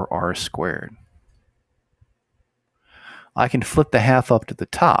I over R squared. I can flip the half up to the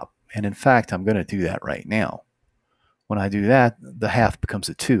top, and in fact, I'm going to do that right now. When I do that, the half becomes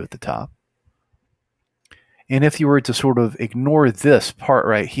a 2 at the top. And if you were to sort of ignore this part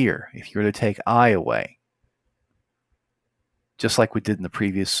right here, if you were to take I away, just like we did in the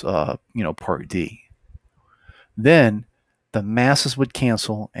previous, part D, then the masses would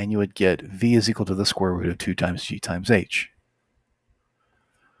cancel and you would get V is equal to the square root of 2 times G times H.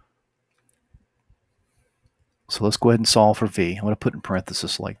 So let's go ahead and solve for V. I'm going to put in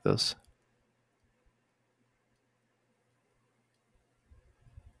parentheses like this.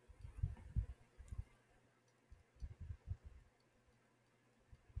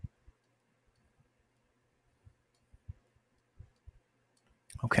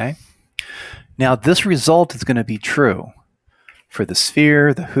 Okay. Now this result is going to be true for the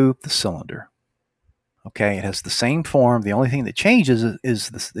sphere, the hoop, the cylinder. Okay, it has the same form. The only thing that changes is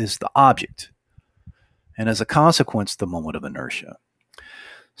the object, and as a consequence, the moment of inertia.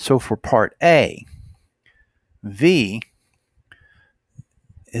 So for part A, V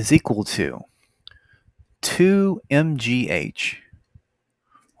is equal to 2 mgh.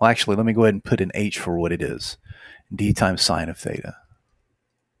 Well, actually, let me go ahead and put in h for what it is. D times sine of theta.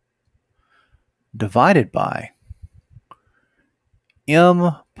 Divided by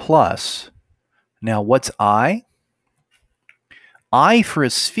m plus, now what's I? I for a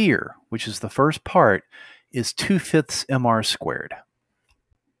sphere, which is the first part, is 2/5 mr squared.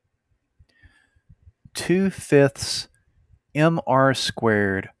 2/5 mr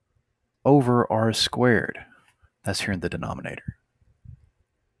squared over r squared. That's here in the denominator.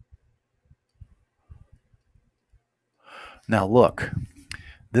 Now look,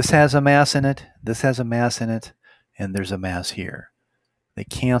 this has a mass in it, this has a mass in it, and there's a mass here. They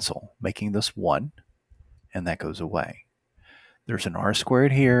cancel, making this 1, and that goes away. There's an r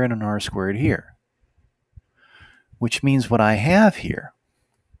squared here and an r squared here, which means what I have here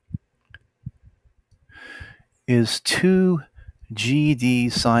is 2 GD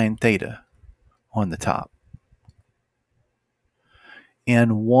sine theta on the top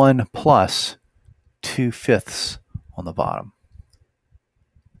and 1 plus 2/5 on the bottom.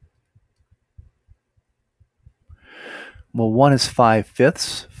 Well, 1 is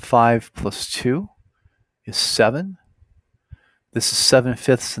 5/5. 5 plus 2 is 7. This is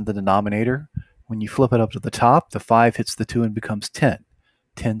 7/5 in the denominator. When you flip it up to the top, the 5 hits the 2 and becomes 10.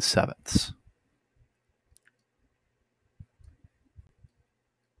 10/7.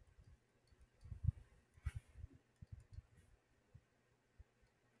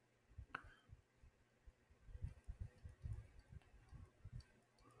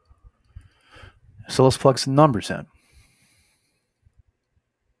 So let's plug some numbers in.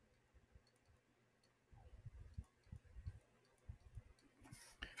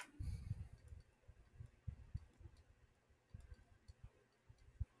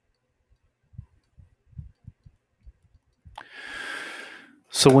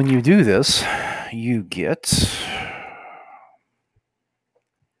 So when you do this, you get,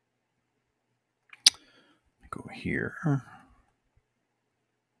 go here.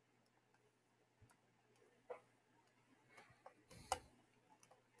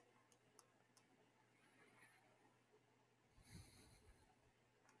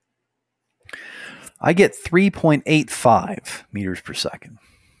 I get 3.85 meters per second.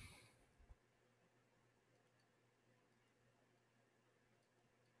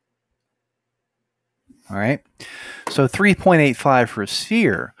 All right, so 3.85 for a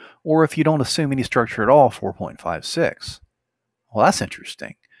sphere, or if you don't assume any structure at all, 4.56. Well, that's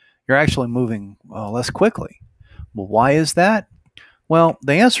interesting. You're actually moving less quickly. Well, why is that? Well,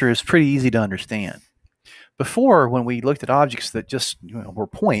 the answer is pretty easy to understand. Before, when we looked at objects that just were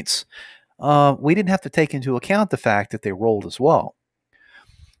points, we didn't have to take into account the fact that they rolled as well.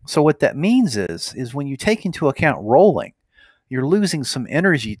 So what that means is when you take into account rolling, you're losing some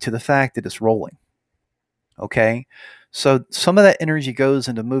energy to the fact that it's rolling. Okay, so some of that energy goes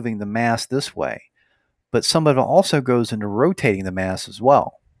into moving the mass this way, but some of it also goes into rotating the mass as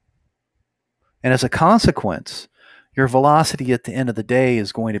well. And as a consequence, your velocity at the end of the day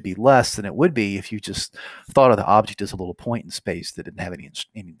is going to be less than it would be if you just thought of the object as a little point in space that didn't have any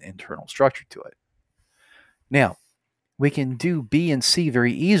internal structure to it. Now, we can do B and C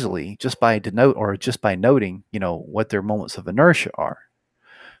very easily just by noting, what their moments of inertia are.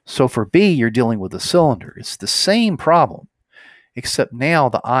 So for B, you're dealing with a cylinder. It's the same problem, except now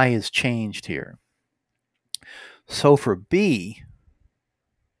the I is changed here. So for B,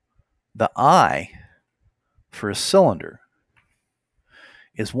 the I for a cylinder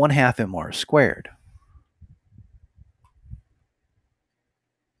is 1/2 mr squared.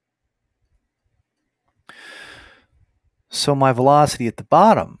 So my velocity at the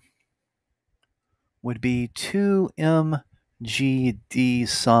bottom would be 2 mgd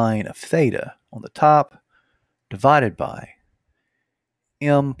sine of theta on the top divided by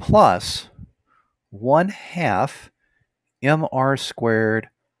m plus 1/2 mr squared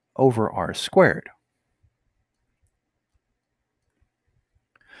over r squared.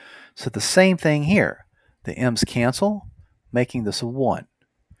 So the same thing here. The m's cancel, making this a 1.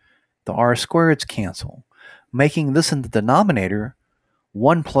 The r squareds cancel, making this in the denominator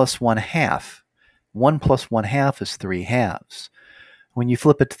 1 plus 1/2. 1 plus 1/2 is 3/2. When you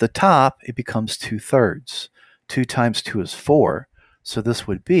flip it to the top, it becomes 2/3. 2 times 2 is 4, so this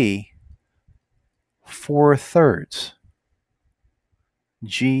would be 4/3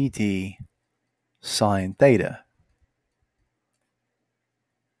 GD sine theta.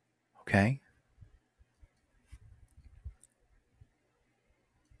 Okay?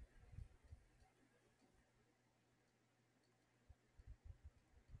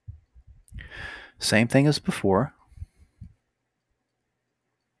 Same thing as before.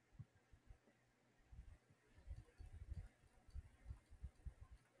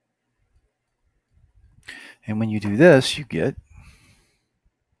 And when you do this, you get,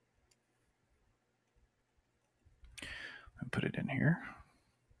 I'll put it in here.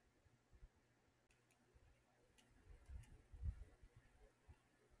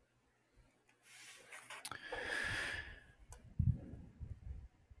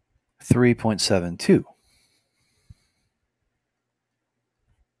 .72.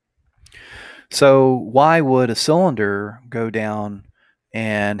 So why would a cylinder go down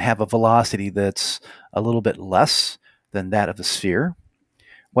and have a velocity that's a little bit less than that of a sphere?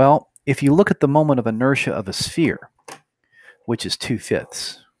 Well, if you look at the moment of inertia of a sphere, which is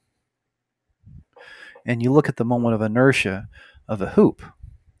 2/5, and you look at the moment of inertia of a hoop,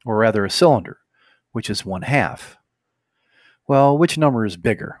 or rather a cylinder, which is 1/2, well, which number is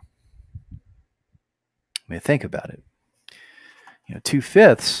bigger? I mean, think about it.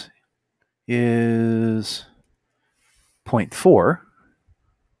 2/5 is 0.4.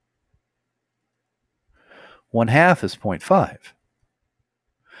 1/2 is 0.5.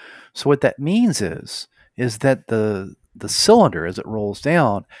 So what that means is that the cylinder, as it rolls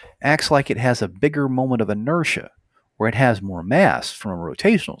down, acts like it has a bigger moment of inertia, or it has more mass from a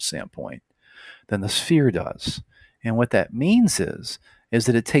rotational standpoint than the sphere does. And what that means is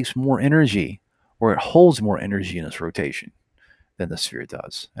that it takes more energy, or it holds more energy in its rotation than the sphere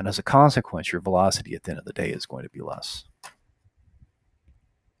does. And as a consequence, your velocity at the end of the day is going to be less.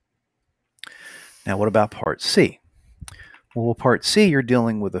 Now, what about part C? Well, part C, you're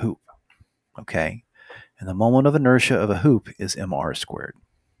dealing with a hoop, okay? And the moment of inertia of a hoop is mr squared.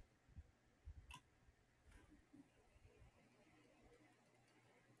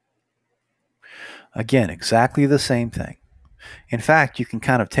 Again, exactly the same thing. In fact, you can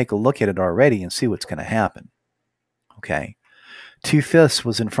kind of take a look at it already and see what's going to happen. Okay, 2/5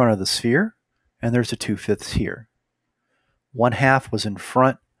 was in front of the sphere, and there's a 2/5 here. 1/2 was in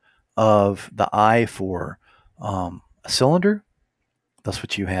front of the eye for a cylinder. That's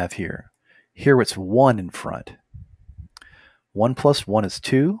what you have here. Here it's 1 in front. 1 plus 1 is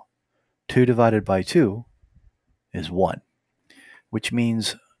 2. 2 divided by 2 is 1, which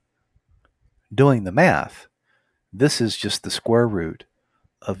means, doing the math, this is just the square root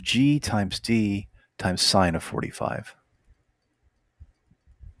of g times d times sine of 45.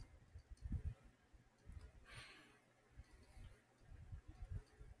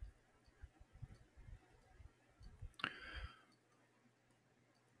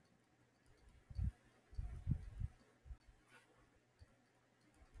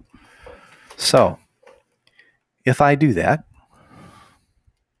 So, if I do that,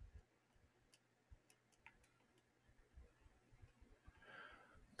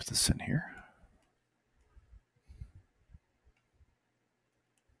 put this in here.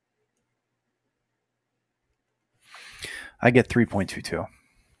 I get 3.22.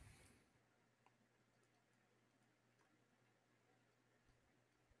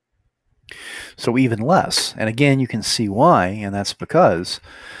 So even less. And again, you can see why, and that's because,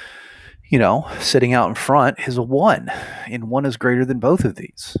 sitting out in front is a 1, and 1 is greater than both of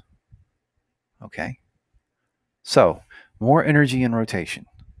these. Okay? So, more energy in rotation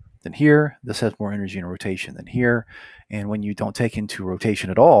than here. This has more energy in rotation than here. And when you don't take into rotation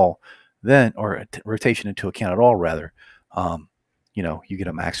at all, rotation into account at all, rather, you get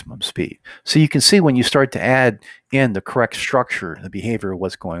a maximum speed. So you can see when you start to add in the correct structure, the behavior of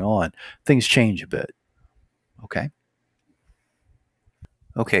what's going on, things change a bit. Okay?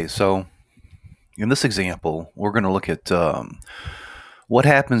 Okay, so in this example, we're going to look at what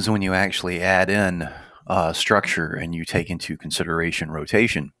happens when you actually add in structure and you take into consideration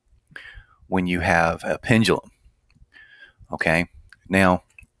rotation when you have a pendulum. Okay? Now,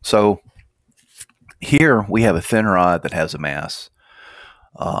 so Here we have a thin rod that has a mass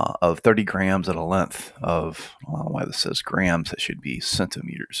of 30 grams and a length of, I don't know why this says grams, it should be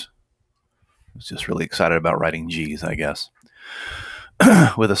centimeters. I was just really excited about writing G's, I guess.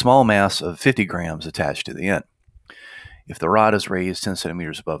 With a small mass of 50 grams attached to the end. If the rod is raised 10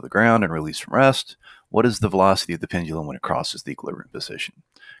 centimeters above the ground and released from rest, what is the velocity of the pendulum when it crosses the equilibrium position?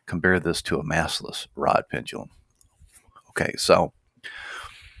 Compare this to a massless rod pendulum. Okay, so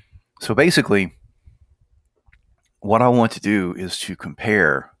basically, what I want to do is to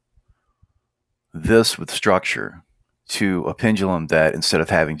compare this with structure to a pendulum that, instead of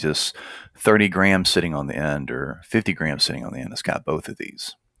having just 30 grams sitting on the end or 50 grams sitting on the end, it's got both of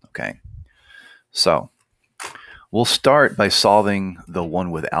these. Okay, so we'll start by solving the one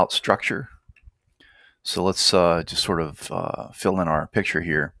without structure. So let's just sort of fill in our picture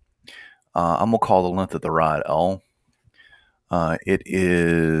here. I'm going to call the length of the rod L. It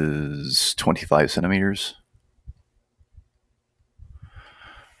is 25 centimeters.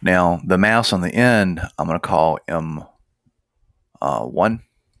 Now, the mass on the end, I'm going to call M1.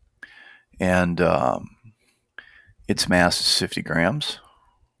 And its mass is 50 grams.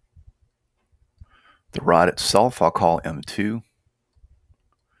 The rod itself, I'll call M2.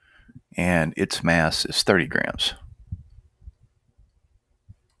 And its mass is 30 grams.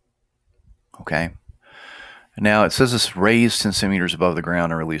 Okay. Now it says it's raised 10 centimeters above the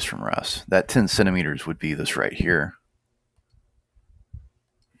ground and released from rest. That 10 centimeters would be this right here.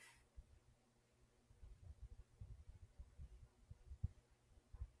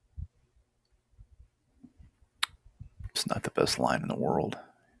 It's not the best line in the world.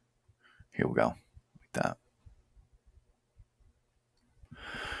 Here we go. Like that.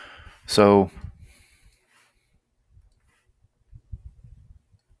 So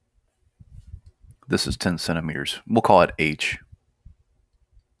this is 10 centimeters. We'll call it H.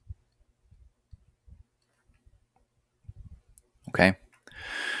 Okay.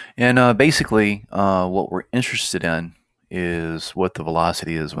 And basically, what we're interested in is what the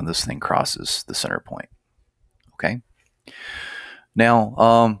velocity is when this thing crosses the center point. Okay.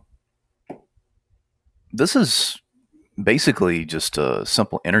 Now, this is basically just a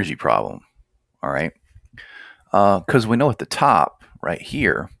simple energy problem. All right. Because we know at the top, right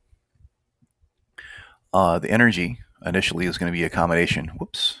here, the energy initially is going to be a combination,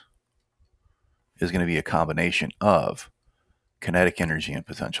 is going to be a combination of kinetic energy and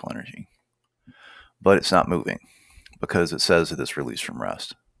potential energy. But it's not moving because it says that it's released from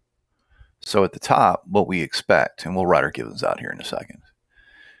rest. So at the top, what we expect, and we'll write our givens out here in a second,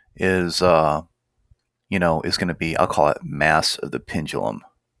 is, is going to be, I'll call it mass of the pendulum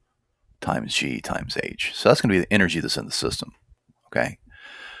times G times H. So that's going to be the energy that's in the system. Okay.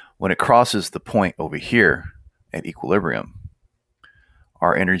 When it crosses the point over here at equilibrium,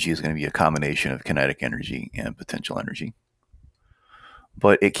 our energy is going to be a combination of kinetic energy and potential energy.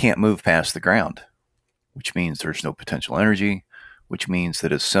 But it can't move past the ground, which means there's no potential energy, which means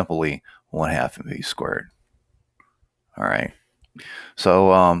that it's simply 1/2 mv squared. All right.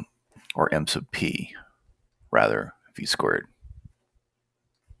 So, or m sub p, rather, v squared.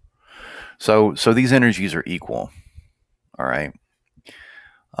 So these energies are equal. All right.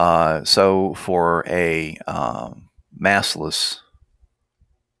 So for a massless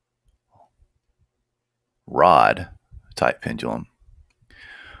rod type pendulum,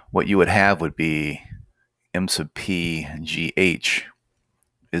 what you would have would be m sub p gh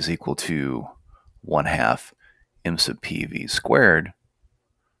is equal to 1/2 m sub p v squared.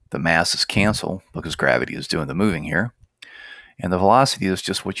 The masses cancel because gravity is doing the moving here. And the velocity is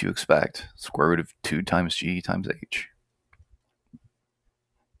just what you expect, square root of 2 times g times h.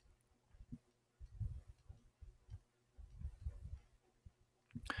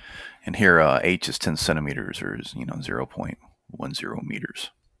 And here, h is 10 centimeters, or is 0.10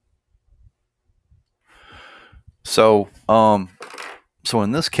 meters. So, so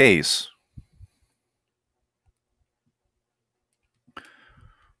in this case,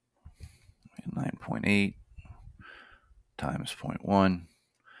 (9.8 times 0.1),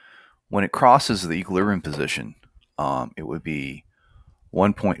 when it crosses the equilibrium position, it would be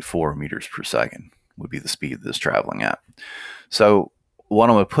 1.4 meters per second would be the speed that it's traveling at. So what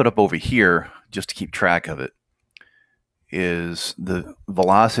I'm going to put up over here, just to keep track of it, is the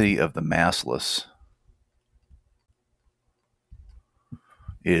velocity of the massless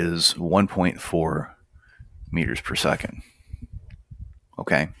is 1.4 meters per second.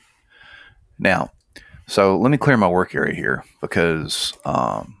 Okay. Now, so let me clear my work area here because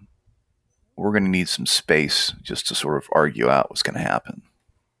we're going to need some space just to sort of argue out what's going to happen.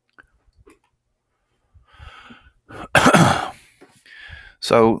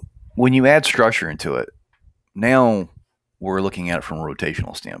 So when you add structure into it, now we're looking at it from a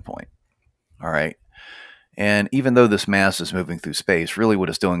rotational standpoint. All right. And even though this mass is moving through space, really what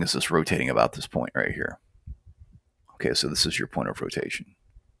it's doing is it's rotating about this point right here. Okay, so this is your point of rotation.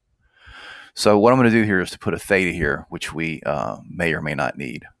 So what I'm going to do here is to put a theta here, which we may or may not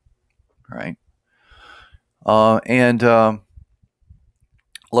need. All right. And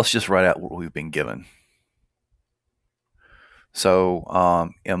let's just write out what we've been given. So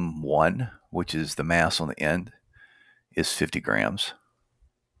M1, which is the mass on the end, is 50 grams,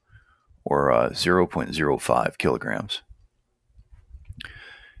 or 0.05 kilograms.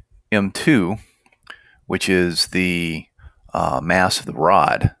 M2, which is the mass of the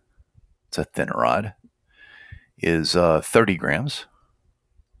rod, it's a thin rod, is 30 grams,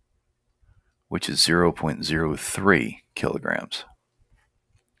 which is 0.03 kilograms.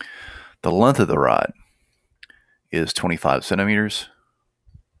 The length of the rod is 25 centimeters,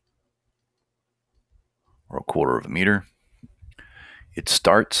 or a quarter of a meter. It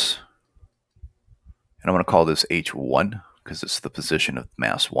starts, and I'm going to call this H1 because it's the position of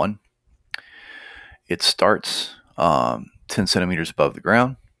mass 1. It starts 10 centimeters above the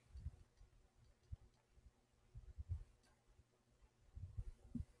ground.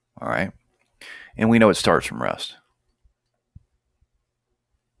 All right. And we know it starts from rest.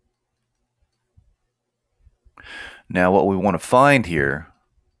 Now, what we want to find here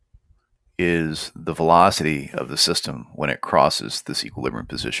is the velocity of the system when it crosses this equilibrium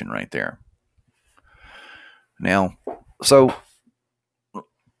position right there. Now, so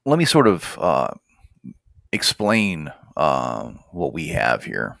let me sort of explain what we have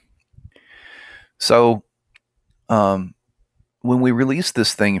here. So, when we release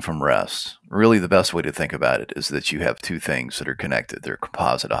this thing from rest, really the best way to think about it is that you have two things that are connected. They're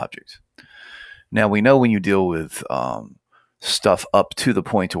composite objects. Now, we know when you deal with stuff up to the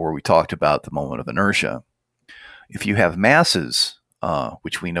point to where we talked about the moment of inertia, if you have masses,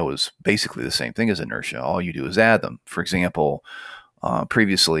 which we know is basically the same thing as inertia, all you do is add them. For example,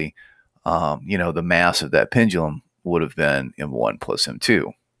 previously, the mass of that pendulum would have been M1 plus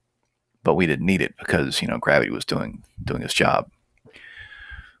M2, but we didn't need it because gravity was doing its job.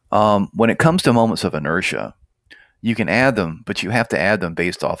 When it comes to moments of inertia, you can add them, but you have to add them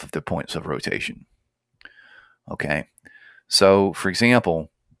based off of the points of rotation. Okay, so for example,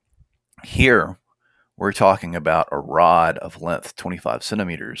 here we're talking about a rod of length 25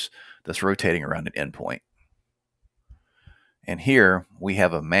 centimeters that's rotating around an endpoint. And here we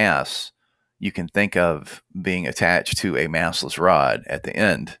have a mass you can think of being attached to a massless rod at the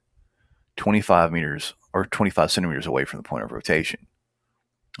end, 25 meters or 25 centimeters away from the point of rotation.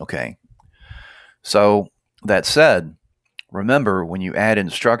 Okay, so that said, remember when you add in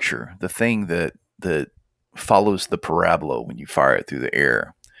structure, the thing that follows the parabola when you fire it through the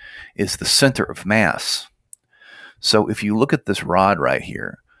air is the center of mass. So if you look at this rod right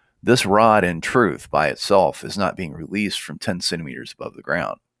here, this rod in truth by itself is not being released from 10 centimeters above the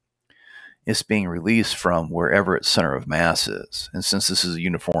ground. It's being released from wherever its center of mass is. And since this is a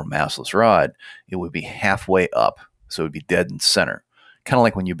uniform massless rod, it would be halfway up. So it would be dead in center. Kind of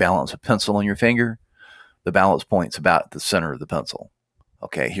like when you balance a pencil on your finger, the balance point's about the center of the pencil.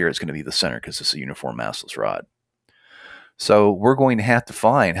 Okay, here it's going to be the center because it's a uniform massless rod. So we're going to have to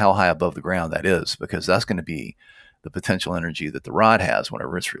find how high above the ground that is, because that's going to be the potential energy that the rod has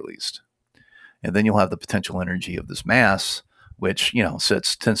whenever it's released. And then you'll have the potential energy of this mass, which,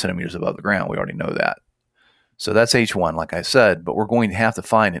 sits 10 centimeters above the ground. We already know that. So that's H1, like I said, but we're going to have to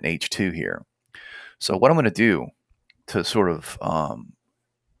find an H2 here. So what I'm going to do to sort of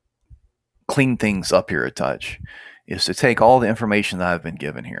clean things up here a touch is to take all the information that I've been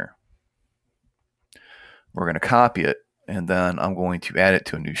given here. We're going to copy it, and then I'm going to add it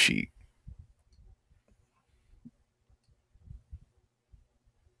to a new sheet.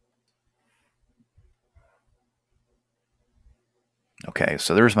 Okay,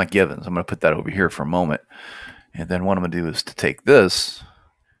 so there's my givens. I'm going to put that over here for a moment. And then what I'm going to do is to take this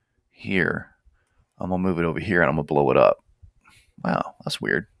here. I'm going to move it over here, and I'm going to blow it up. Wow, that's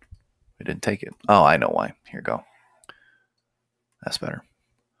weird. It didn't take it. Oh, I know why. Here we go. That's better.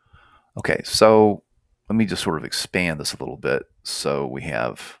 Okay, so let me just sort of expand this a little bit so we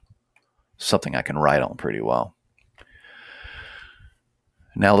have something I can write on pretty well.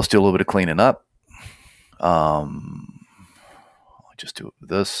 Now let's do a little bit of cleaning up. I'll just do it with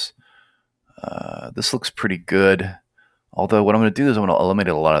this. This looks pretty good. Although what I'm going to do is I'm going to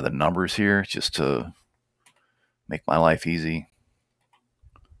eliminate a lot of the numbers here just to make my life easy,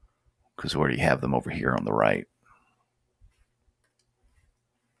 because we already have them over here on the right.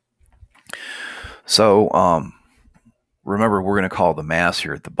 So remember, we're going to call the mass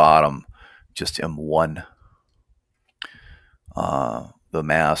here at the bottom just M1. The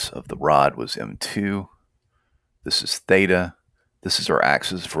mass of the rod was M2. This is theta. This is our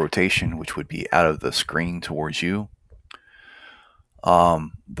axis of rotation, which would be out of the screen towards you.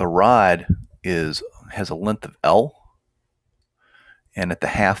 The rod has a length of L, and at the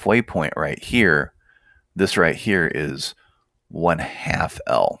halfway point right here, this right here is 1/2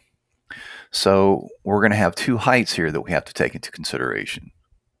 L. So we're going to have two heights here that we have to take into consideration.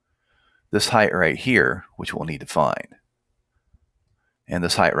 This height right here, which we'll need to find, and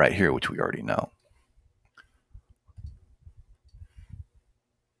this height right here, which we already know.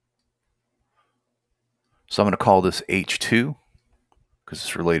 So I'm going to call this H2 because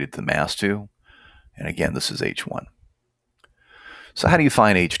it's related to mass 2. And again, this is H1. So how do you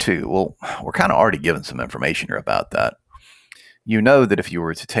find H2? Well, we're kind of already given some information here about that. You know that if you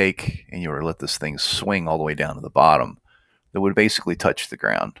were to take and you were to let this thing swing all the way down to the bottom, it would basically touch the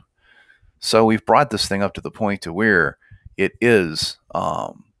ground. So we've brought this thing up to the point to where it is,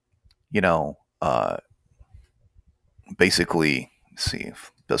 basically, let's see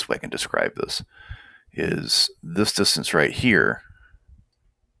if the best way I can describe this is this distance right here.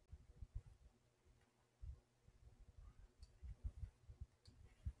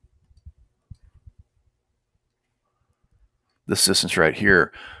 This distance right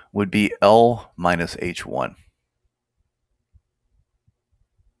here would be L minus H1.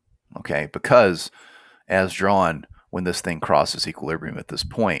 Okay, because as drawn, when this thing crosses equilibrium at this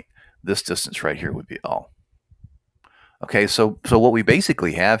point, this distance right here would be L. Okay, so what we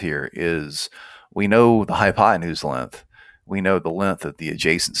basically have here is we know the hypotenuse length. We know the length of the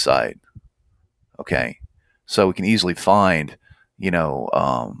adjacent side. Okay, so we can easily find,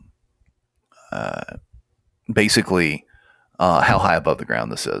 basically how high above the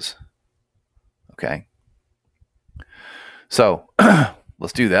ground this is. Okay, so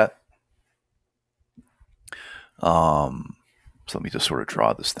let's do that. So let me just sort of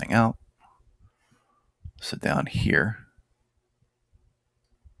draw this thing out. So down here,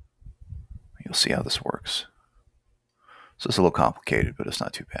 you'll see how this works. So it's a little complicated, but it's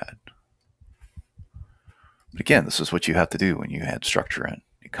not too bad. But again, this is what you have to do when you add structure in.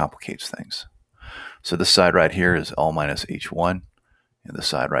 It complicates things. So this side right here is L minus H1, and this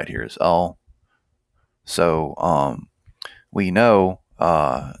side right here is L. So we know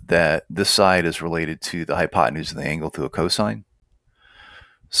that this side is related to the hypotenuse of the angle through a cosine.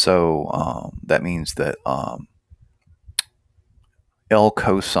 So that means that L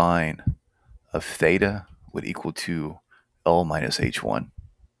cosine of theta would equal to L minus H1.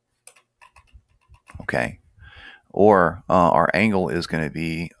 Okay. Or our angle is going to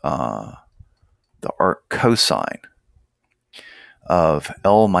be the arc cosine of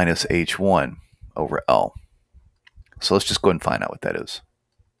L minus H1 over L. So let's just go ahead and find out what that is.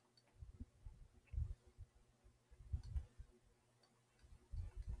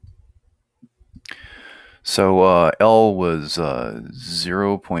 So L was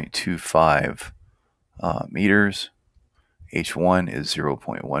 0.25 meters. H1 is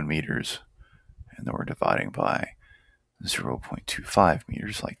 0.1 meters. And then we're dividing by 0.25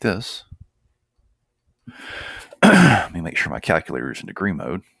 meters like this. Let me make sure my calculator is in degree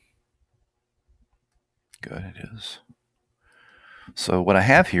mode. Good, it is. So what I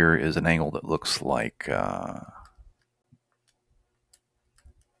have here is an angle that looks like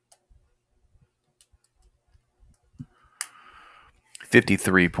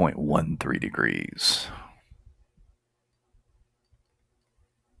 53.13 degrees.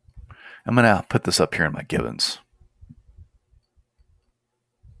 I'm going to put this up here in my givens.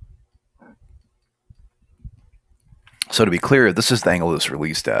 So to be clear, this is the angle that's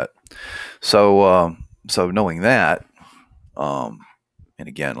released at. So knowing that, and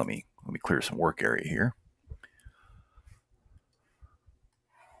again, let me clear some work area here.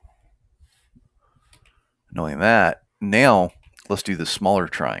 Knowing that, now let's do the smaller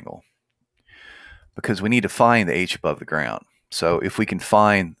triangle because we need to find the h above the ground. So if we can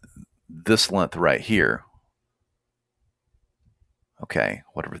find this length right here, okay,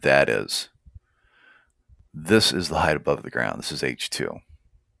 whatever that is, this is the height above the ground. This is H2.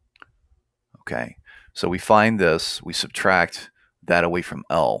 Okay, so we find this, we subtract that away from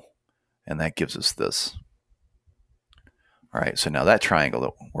L, and that gives us this. All right, so now that triangle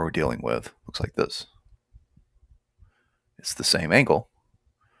that we're dealing with looks like this. It's the same angle,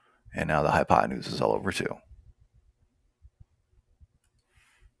 and now the hypotenuse is L over 2.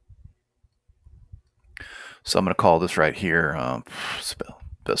 So I'm going to call this right here,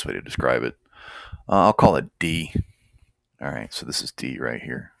 best way to describe it, I'll call it D. All right, so this is D right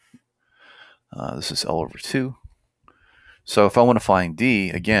here. This is L over 2. So if I want to find D,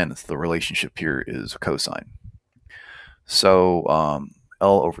 again, the relationship here is cosine. So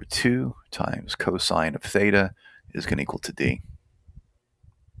L over 2 times cosine of theta is going to equal to D,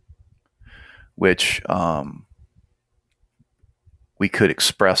 which we could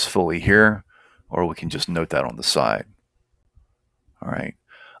express fully here, or we can just note that on the side. All right.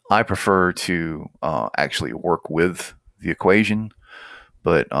 I prefer to actually work with the equation,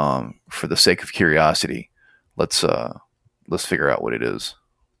 but for the sake of curiosity, let's figure out what it is.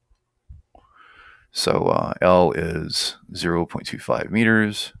 So L is 0.25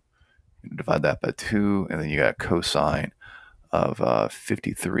 meters. Divide that by 2, and then you got cosine of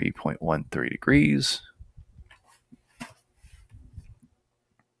 53.13 degrees.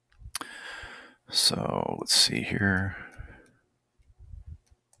 So let's see here.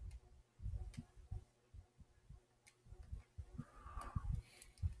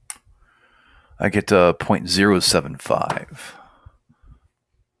 I get 0.075.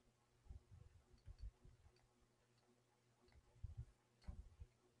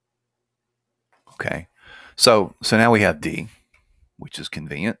 Okay, so now we have D, which is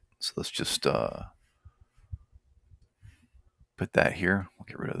convenient. So let's just put that here. We'll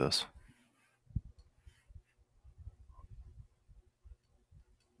get rid of this.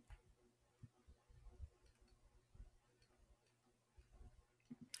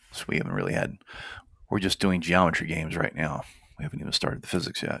 So we haven't really had, we're just doing geometry games right now. We haven't even started the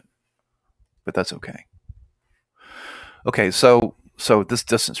physics yet, but that's okay. Okay, so this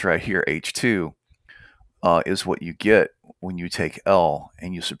distance right here, h2, is what you get when you take L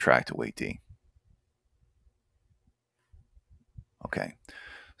and you subtract away D. Okay,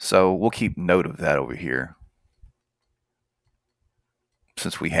 so we'll keep note of that over here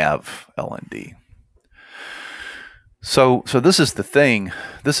since we have L and D. So this is the thing.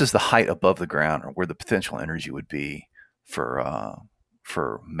 This is the height above the ground, or where the potential energy would be for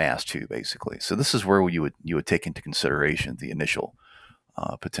mass 2, basically. So this is where you would take into consideration the initial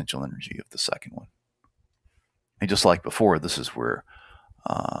potential energy of the second one. And just like before, this is where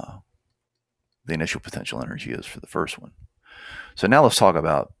the initial potential energy is for the first one. So now let's talk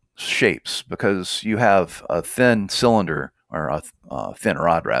about shapes, because you have a thin cylinder, or a thin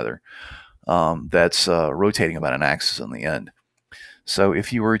rod rather, that's rotating about an axis on the end. So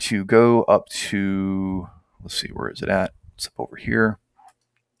if you were to go up to, let's see, where is it at? It's up over here,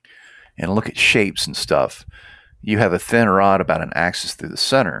 and look at shapes and stuff. You have a thin rod about an axis through the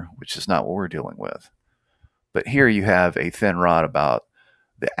center, which is not what we're dealing with. But here you have a thin rod about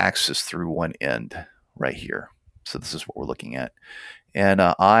the axis through one end right here. So this is what we're looking at. And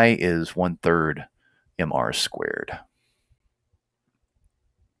I is 1/3 mr squared.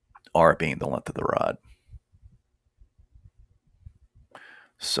 R being the length of the rod.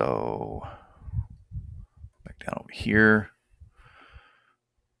 So back down over here.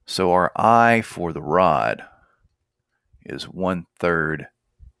 So our I for the rod is 1/3,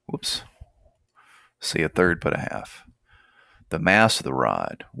 whoops, say a third but a half. The mass of the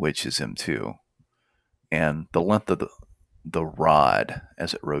rod, which is m2, and the length of the rod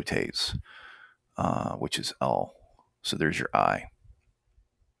as it rotates, which is L. So there's your I.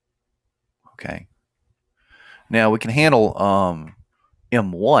 Okay. Now we can handle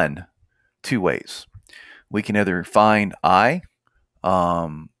M1 two ways. We can either find I,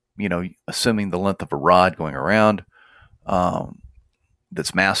 assuming the length of a rod going around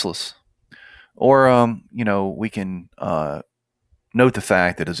that's massless, or we can note the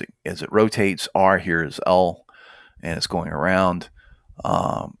fact that as it rotates, R here is L, and it's going around.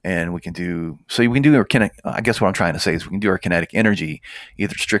 And we can do our kinetic. I guess what I'm trying to say is we can do our kinetic energy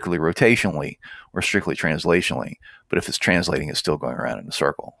either strictly rotationally or strictly translationally. But if it's translating, it's still going around in a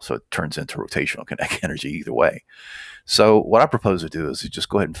circle, so it turns into rotational kinetic energy either way. So what I propose to do is to just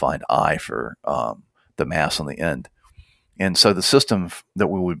go ahead and find I for the mass on the end. And so the system that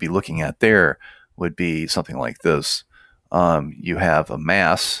we would be looking at there would be something like this. You have a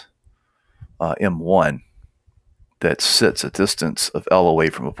mass, m1, that sits a distance of L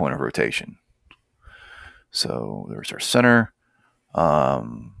away from a point of rotation. So there's our center.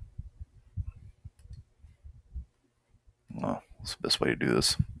 Well, that's the best way to do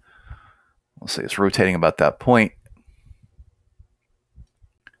this. Let's say it's rotating about that point.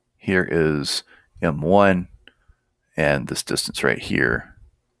 Here is M1, and this distance right here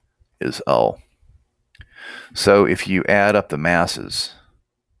is L. So if you add up the masses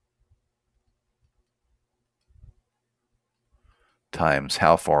times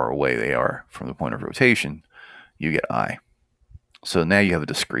how far away they are from the point of rotation, you get I. So now you have a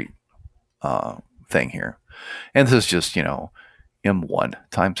discrete thing here. And this is just, M1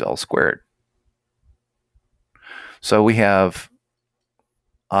 times L squared. So we have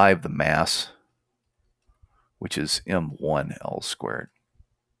I of the mass, which is m1L squared.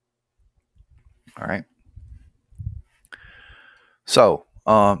 All right. So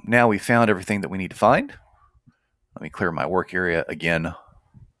now we found everything that we need to find. Let me clear my work area again. And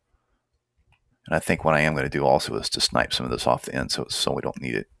I think what I am going to do also is to snipe some of this off the end so we don't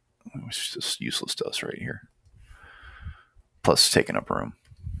need it. It's just useless to us right here. Plus it's taking up room.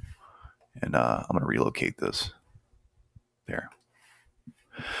 And I'm going to relocate this there.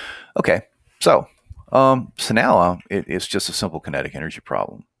 Okay, so now it's just a simple kinetic energy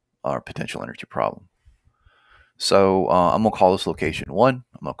problem or potential energy problem. So I'm going to call this location 1. I'm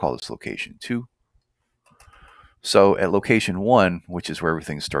going to call this location 2. So at location 1, which is where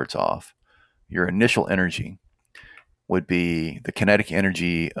everything starts off, your initial energy would be the kinetic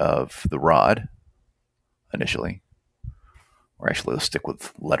energy of the rod initially. Or actually, let's stick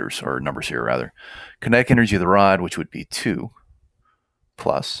with letters or numbers here rather. Kinetic energy of the rod, which would be 2,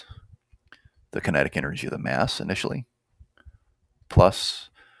 plus the kinetic energy of the mass initially, plus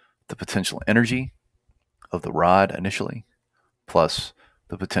the potential energy of the rod initially, plus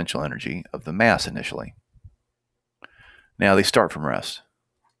the potential energy of the mass initially. Now they start from rest.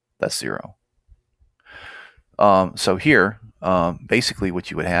 That's 0. So here, basically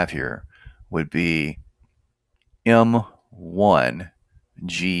what you would have here would be M1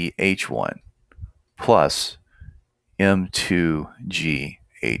 GH1 plus M2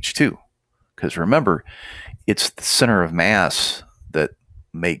 GH2. Because remember, it's the center of mass that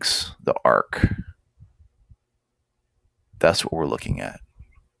makes the arc. That's what we're looking at.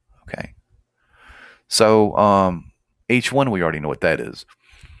 Okay. So H1, we already know what that is.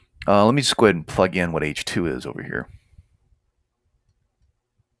 Let me just go ahead and plug in what H2 is over here.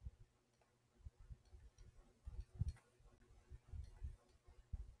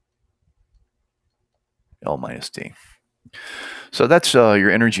 L minus D. So that's your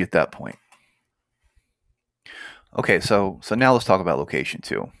energy at that point. Okay, so now let's talk about location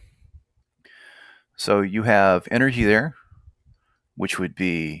 2. So you have energy there, which would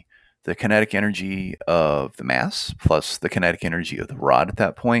be the kinetic energy of the mass plus the kinetic energy of the rod at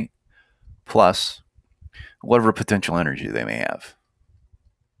that point, plus whatever potential energy they may have.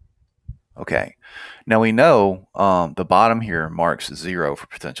 Okay, now we know the bottom here marks 0 for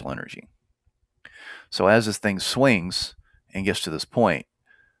potential energy. So as this thing swings and gets to this point,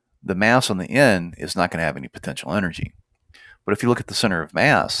 the mass on the end is not going to have any potential energy. But if you look at the center of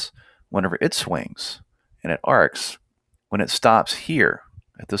mass, whenever it swings and it arcs, when it stops here,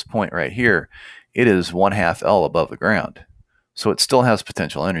 at this point right here, it is 1/2 L above the ground. So it still has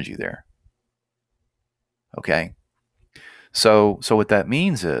potential energy there. Okay? So what that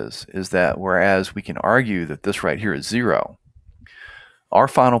means is that whereas we can argue that this right here is 0, our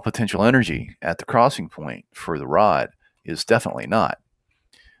final potential energy at the crossing point for the rod is definitely not.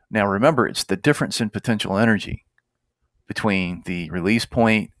 Now remember, it's the difference in potential energy between the release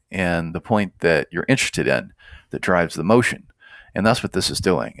point and the point that you're interested in that drives the motion. And that's what this is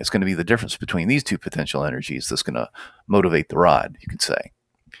doing. It's going to be the difference between these two potential energies that's going to motivate the rod, you could say.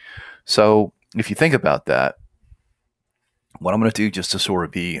 So if you think about that, what I'm going to do just to sort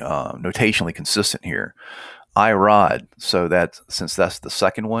of be notationally consistent here, I rod, so that since that's the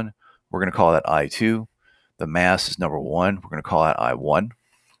second one, we're going to call that I2. The mass is number 1. We're going to call that I1.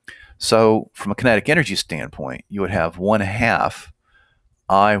 So from a kinetic energy standpoint, you would have 1/2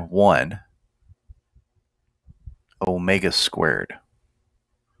 I1 omega squared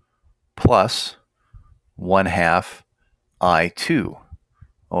plus 1/2 I2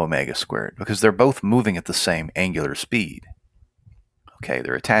 omega squared, because they're both moving at the same angular speed. Okay,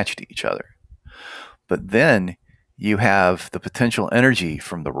 they're attached to each other. But then you have the potential energy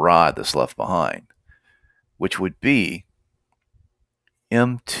from the rod that's left behind, which would be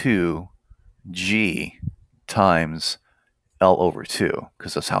M2 G times L over 2,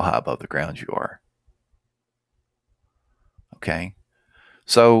 because that's how high above the ground you are. Okay,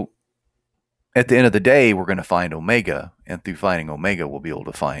 so at the end of the day, we're going to find omega, and through finding omega, we'll be able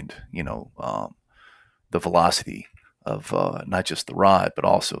to find, the velocity of not just the rod, but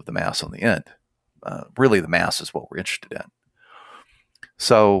also the mass on the end. Really, the mass is what we're interested in.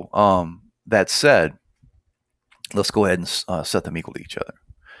 So that said, let's go ahead and set them equal to each other.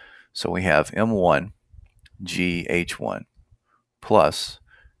 So we have M1 GH1 plus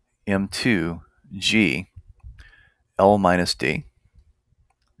M2 G L minus D.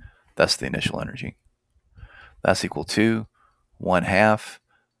 That's the initial energy. That's equal to 1/2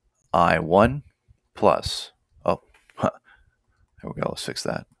 I1 plus, there we go, let's fix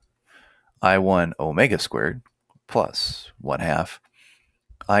that. I1 omega squared plus 1/2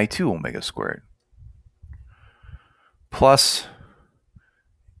 I2 omega squared. plus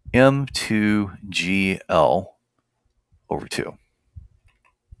M2GL over 2.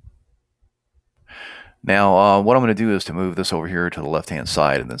 Now, what I'm going to do is to move this over here to the left-hand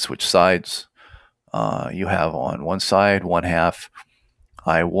side and then switch sides. You have on one side 1/2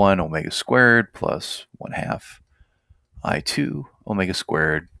 I1 omega squared plus 1/2 I2 omega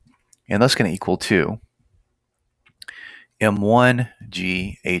squared, and that's going to equal to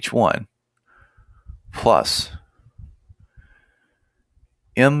M1GH1 plus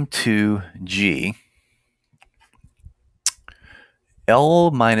M2G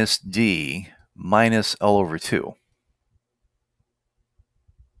L minus D minus L over 2.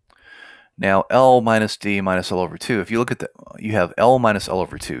 Now, L minus D minus L over 2, if you look at you have L minus L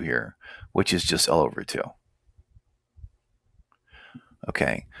over 2 here, which is just L over 2.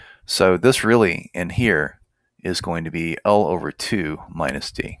 Okay, so this really in here is going to be L over 2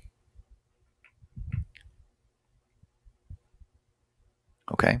 minus D.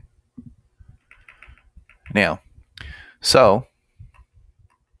 Okay. Now, so,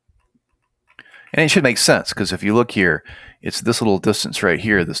 and it should make sense because if you look here, it's this little distance right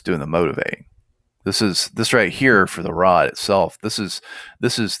here that's doing the motivating. This right here for the rod itself. This is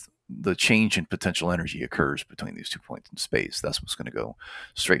the change in potential energy occurs between these 2 points in space. That's what's going to go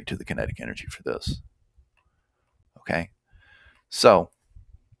straight to the kinetic energy for this. Okay, so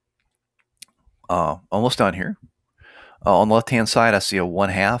almost done here. On the left-hand side, I see a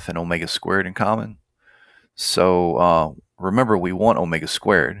 1/2 and omega squared in common. So remember, we want omega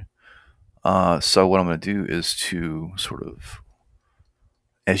squared. So what I'm going to do is to sort of,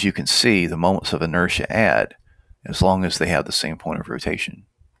 as you can see, the moments of inertia add as long as they have the same point of rotation.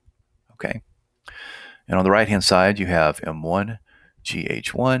 Okay. And on the right-hand side, you have M1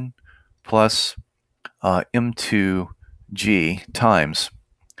 GH1 plus M2G times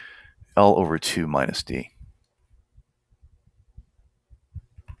L over 2 minus D.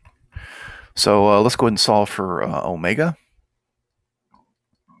 So let's go ahead and solve for omega.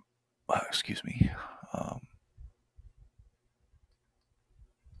 Excuse me.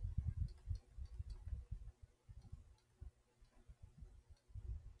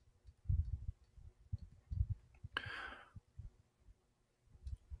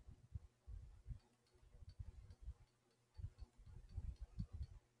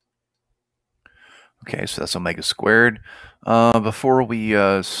 Okay, so that's omega squared. Before we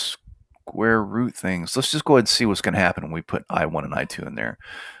square root things, let's just go ahead and see what's going to happen when we put I1 and I2 in there.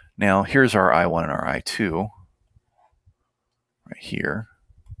 Now, here's our I1 and our I2 right here.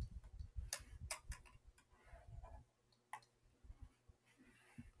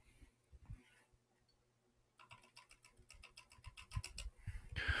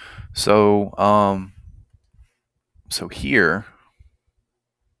 So, so here,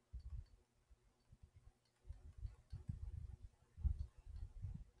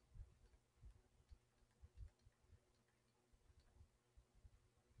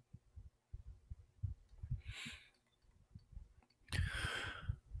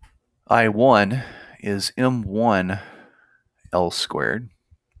 I1 is M1 L squared.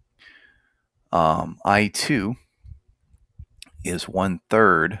 I2 is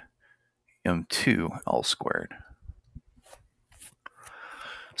 1/3 M2 L squared.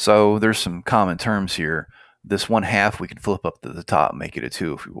 So there's some common terms here. This 1/2 we can flip up to the top, make it a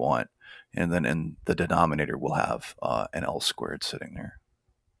 2 if we want. And then in the denominator, we'll have an L squared sitting there.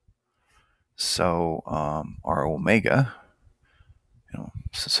 So our omega,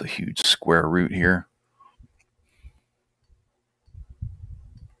 this is a huge square root here.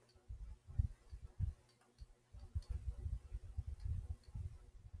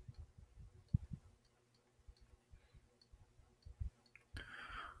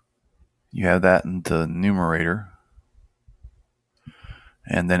 You have that in the numerator.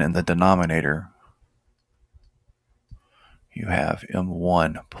 And then in the denominator, you have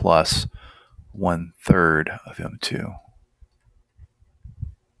M1 plus 1/3 of M2.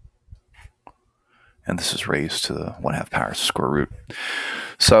 And this is raised to the 1/2 power square root.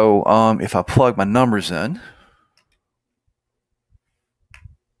 So if I plug my numbers in,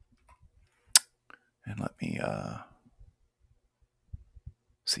 and let me,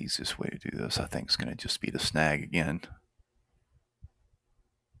 it's the easiest way to do this, I think, is going to just be to snag again.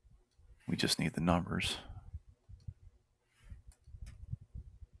 We just need the numbers.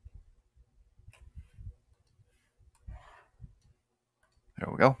 There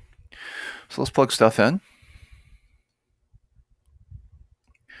we go. So let's plug stuff in.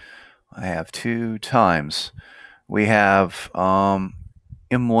 I have 2 times. We have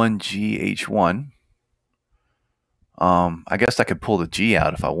M1GH1. I guess I could pull the G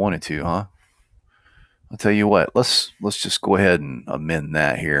out if I wanted to, huh? I'll tell you what, let's just go ahead and amend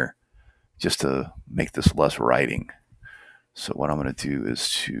that here just to make this less writing. So what I'm going to do is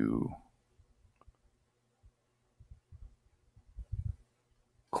to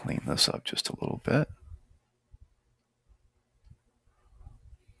clean this up just a little bit.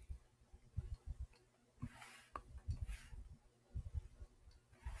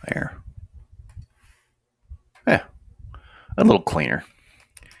 There. Yeah, a little cleaner,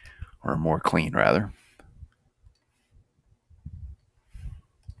 or more clean rather.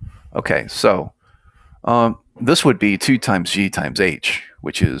 Okay, so this would be 2 times g times h,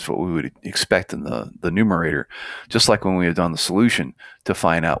 which is what we would expect in the numerator, just like when we had done the solution to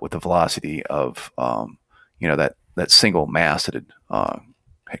find out what the velocity of that single mass that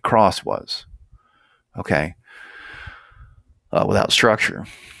had crossed was. Okay, without structure.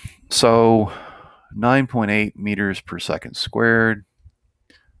 So 9.8 meters per second squared.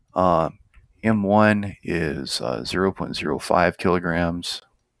 M1 is 0.05 kilograms.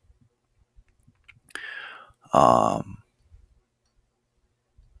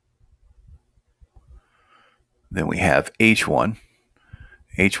 Then we have H1.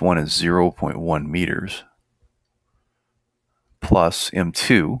 H1 is 0.1 meters plus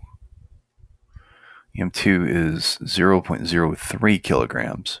M2. M2 is 0.03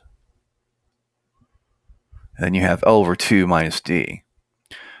 kilograms. And then you have L over 2 minus D.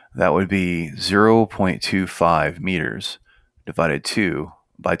 That would be 0.25 meters divided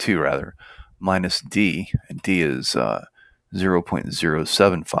by 2 minus D, and D is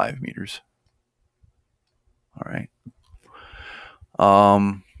 0.075 meters. All right.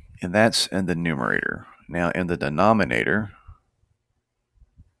 And that's in the numerator. Now in the denominator,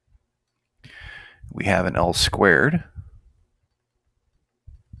 we have an L squared.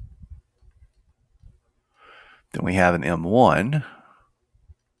 Then we have an M1.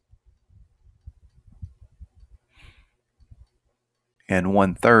 And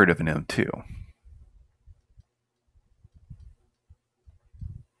 1/3 of an M2.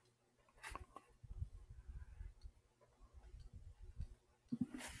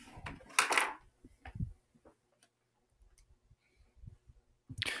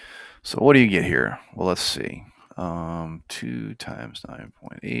 So what do you get here? Well, let's see. 2 times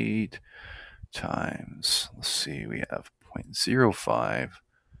 9.8 times, let's see, we have 0.05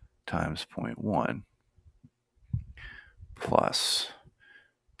 times 0.1 plus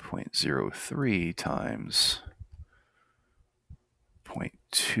 0.03 times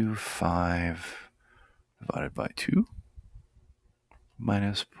 0.25 divided by 2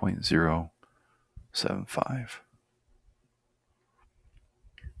 minus 0.075.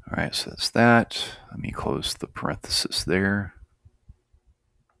 All right, so that's that. Let me close the parenthesis there.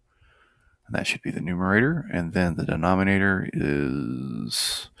 And that should be the numerator. And then the denominator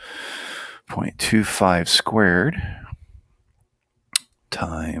is 0.25 squared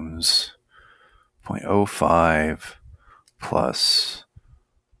times 0.05 plus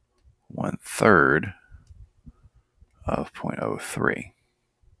 1/3 of 0.03,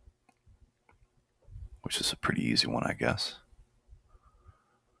 which is a pretty easy one, I guess.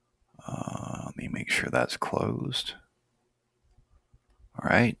 Let me make sure that's closed. All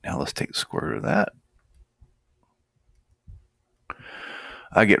right, now let's take the square root of that.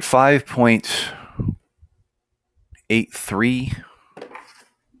 I get 5.83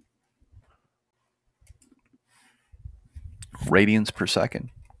 radians per second.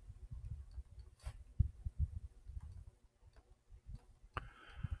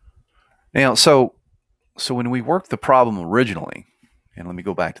 Now, so when we worked the problem originally, and let me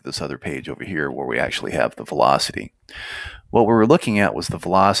go back to this other page over here where we actually have the velocity. What we were looking at was the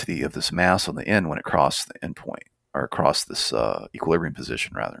velocity of this mass on the end when it crossed the endpoint, or across this equilibrium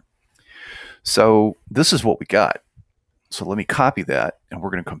position, rather. So this is what we got. So let me copy that, and we're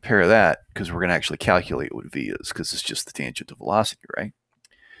going to compare that because we're going to actually calculate what v is, because it's just the tangent of velocity, right?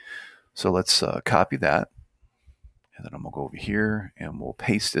 So let's copy that, and then I'm going to go over here and we'll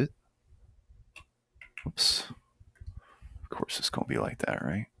paste it. Oops. Of course, it's going to be like that,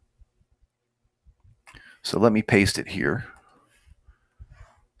 right? So let me paste it here.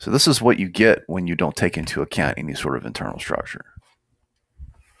 So this is what you get when you don't take into account any sort of internal structure.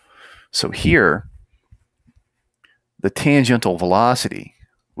 So here, the tangential velocity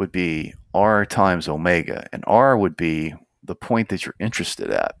would be r times omega, and r would be the point that you're interested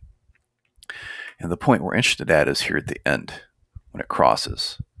at. And the point we're interested at is here at the end, when it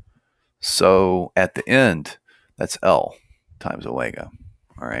crosses. So at the end, that's L times omega,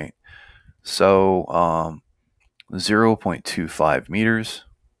 all right? So 0.25 meters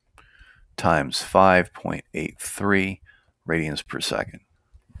times 5.83 radians per second.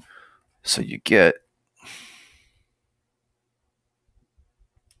 So you get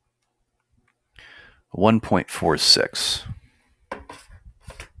 1.46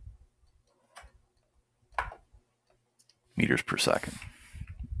 meters per second.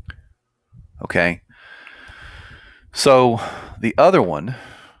 Okay. So the other one,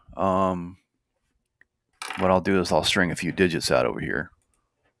 what I'll do is I'll string a few digits out over here.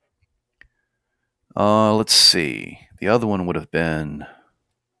 Let's see. The other one would have been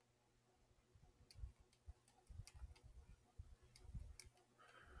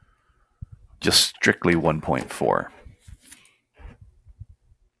just strictly 1.4.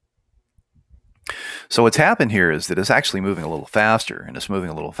 So what's happened here is that it's actually moving a little faster, and it's moving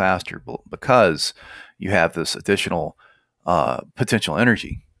a little faster because you have this additional potential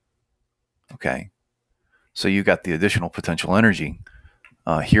energy. Okay. So you got the additional potential energy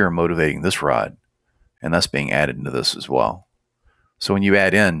here motivating this rod, and that's being added into this as well. So when you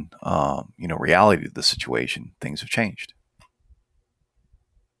add in, reality to the situation, things have changed.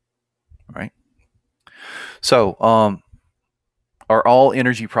 Right. So are all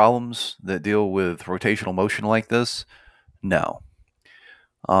energy problems that deal with rotational motion like this? No.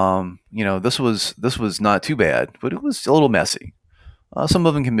 This was not too bad, but it was a little messy. Some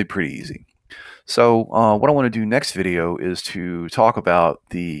of them can be pretty easy. So what I want to do next video is to talk about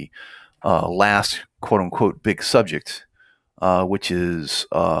the last quote-unquote big subject, which is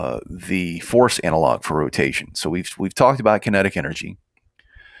the force analog for rotation. So we've talked about kinetic energy.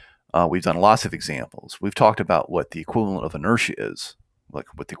 We've done lots of examples. We've talked about what the equivalent of inertia is, like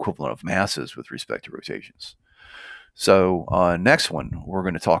what the equivalent of mass is with respect to rotations. So next one, we're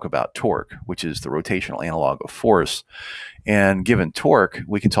going to talk about torque, which is the rotational analog of force. And given torque,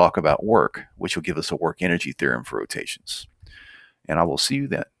 we can talk about work, which will give us a work energy theorem for rotations. And I will see you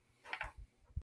then.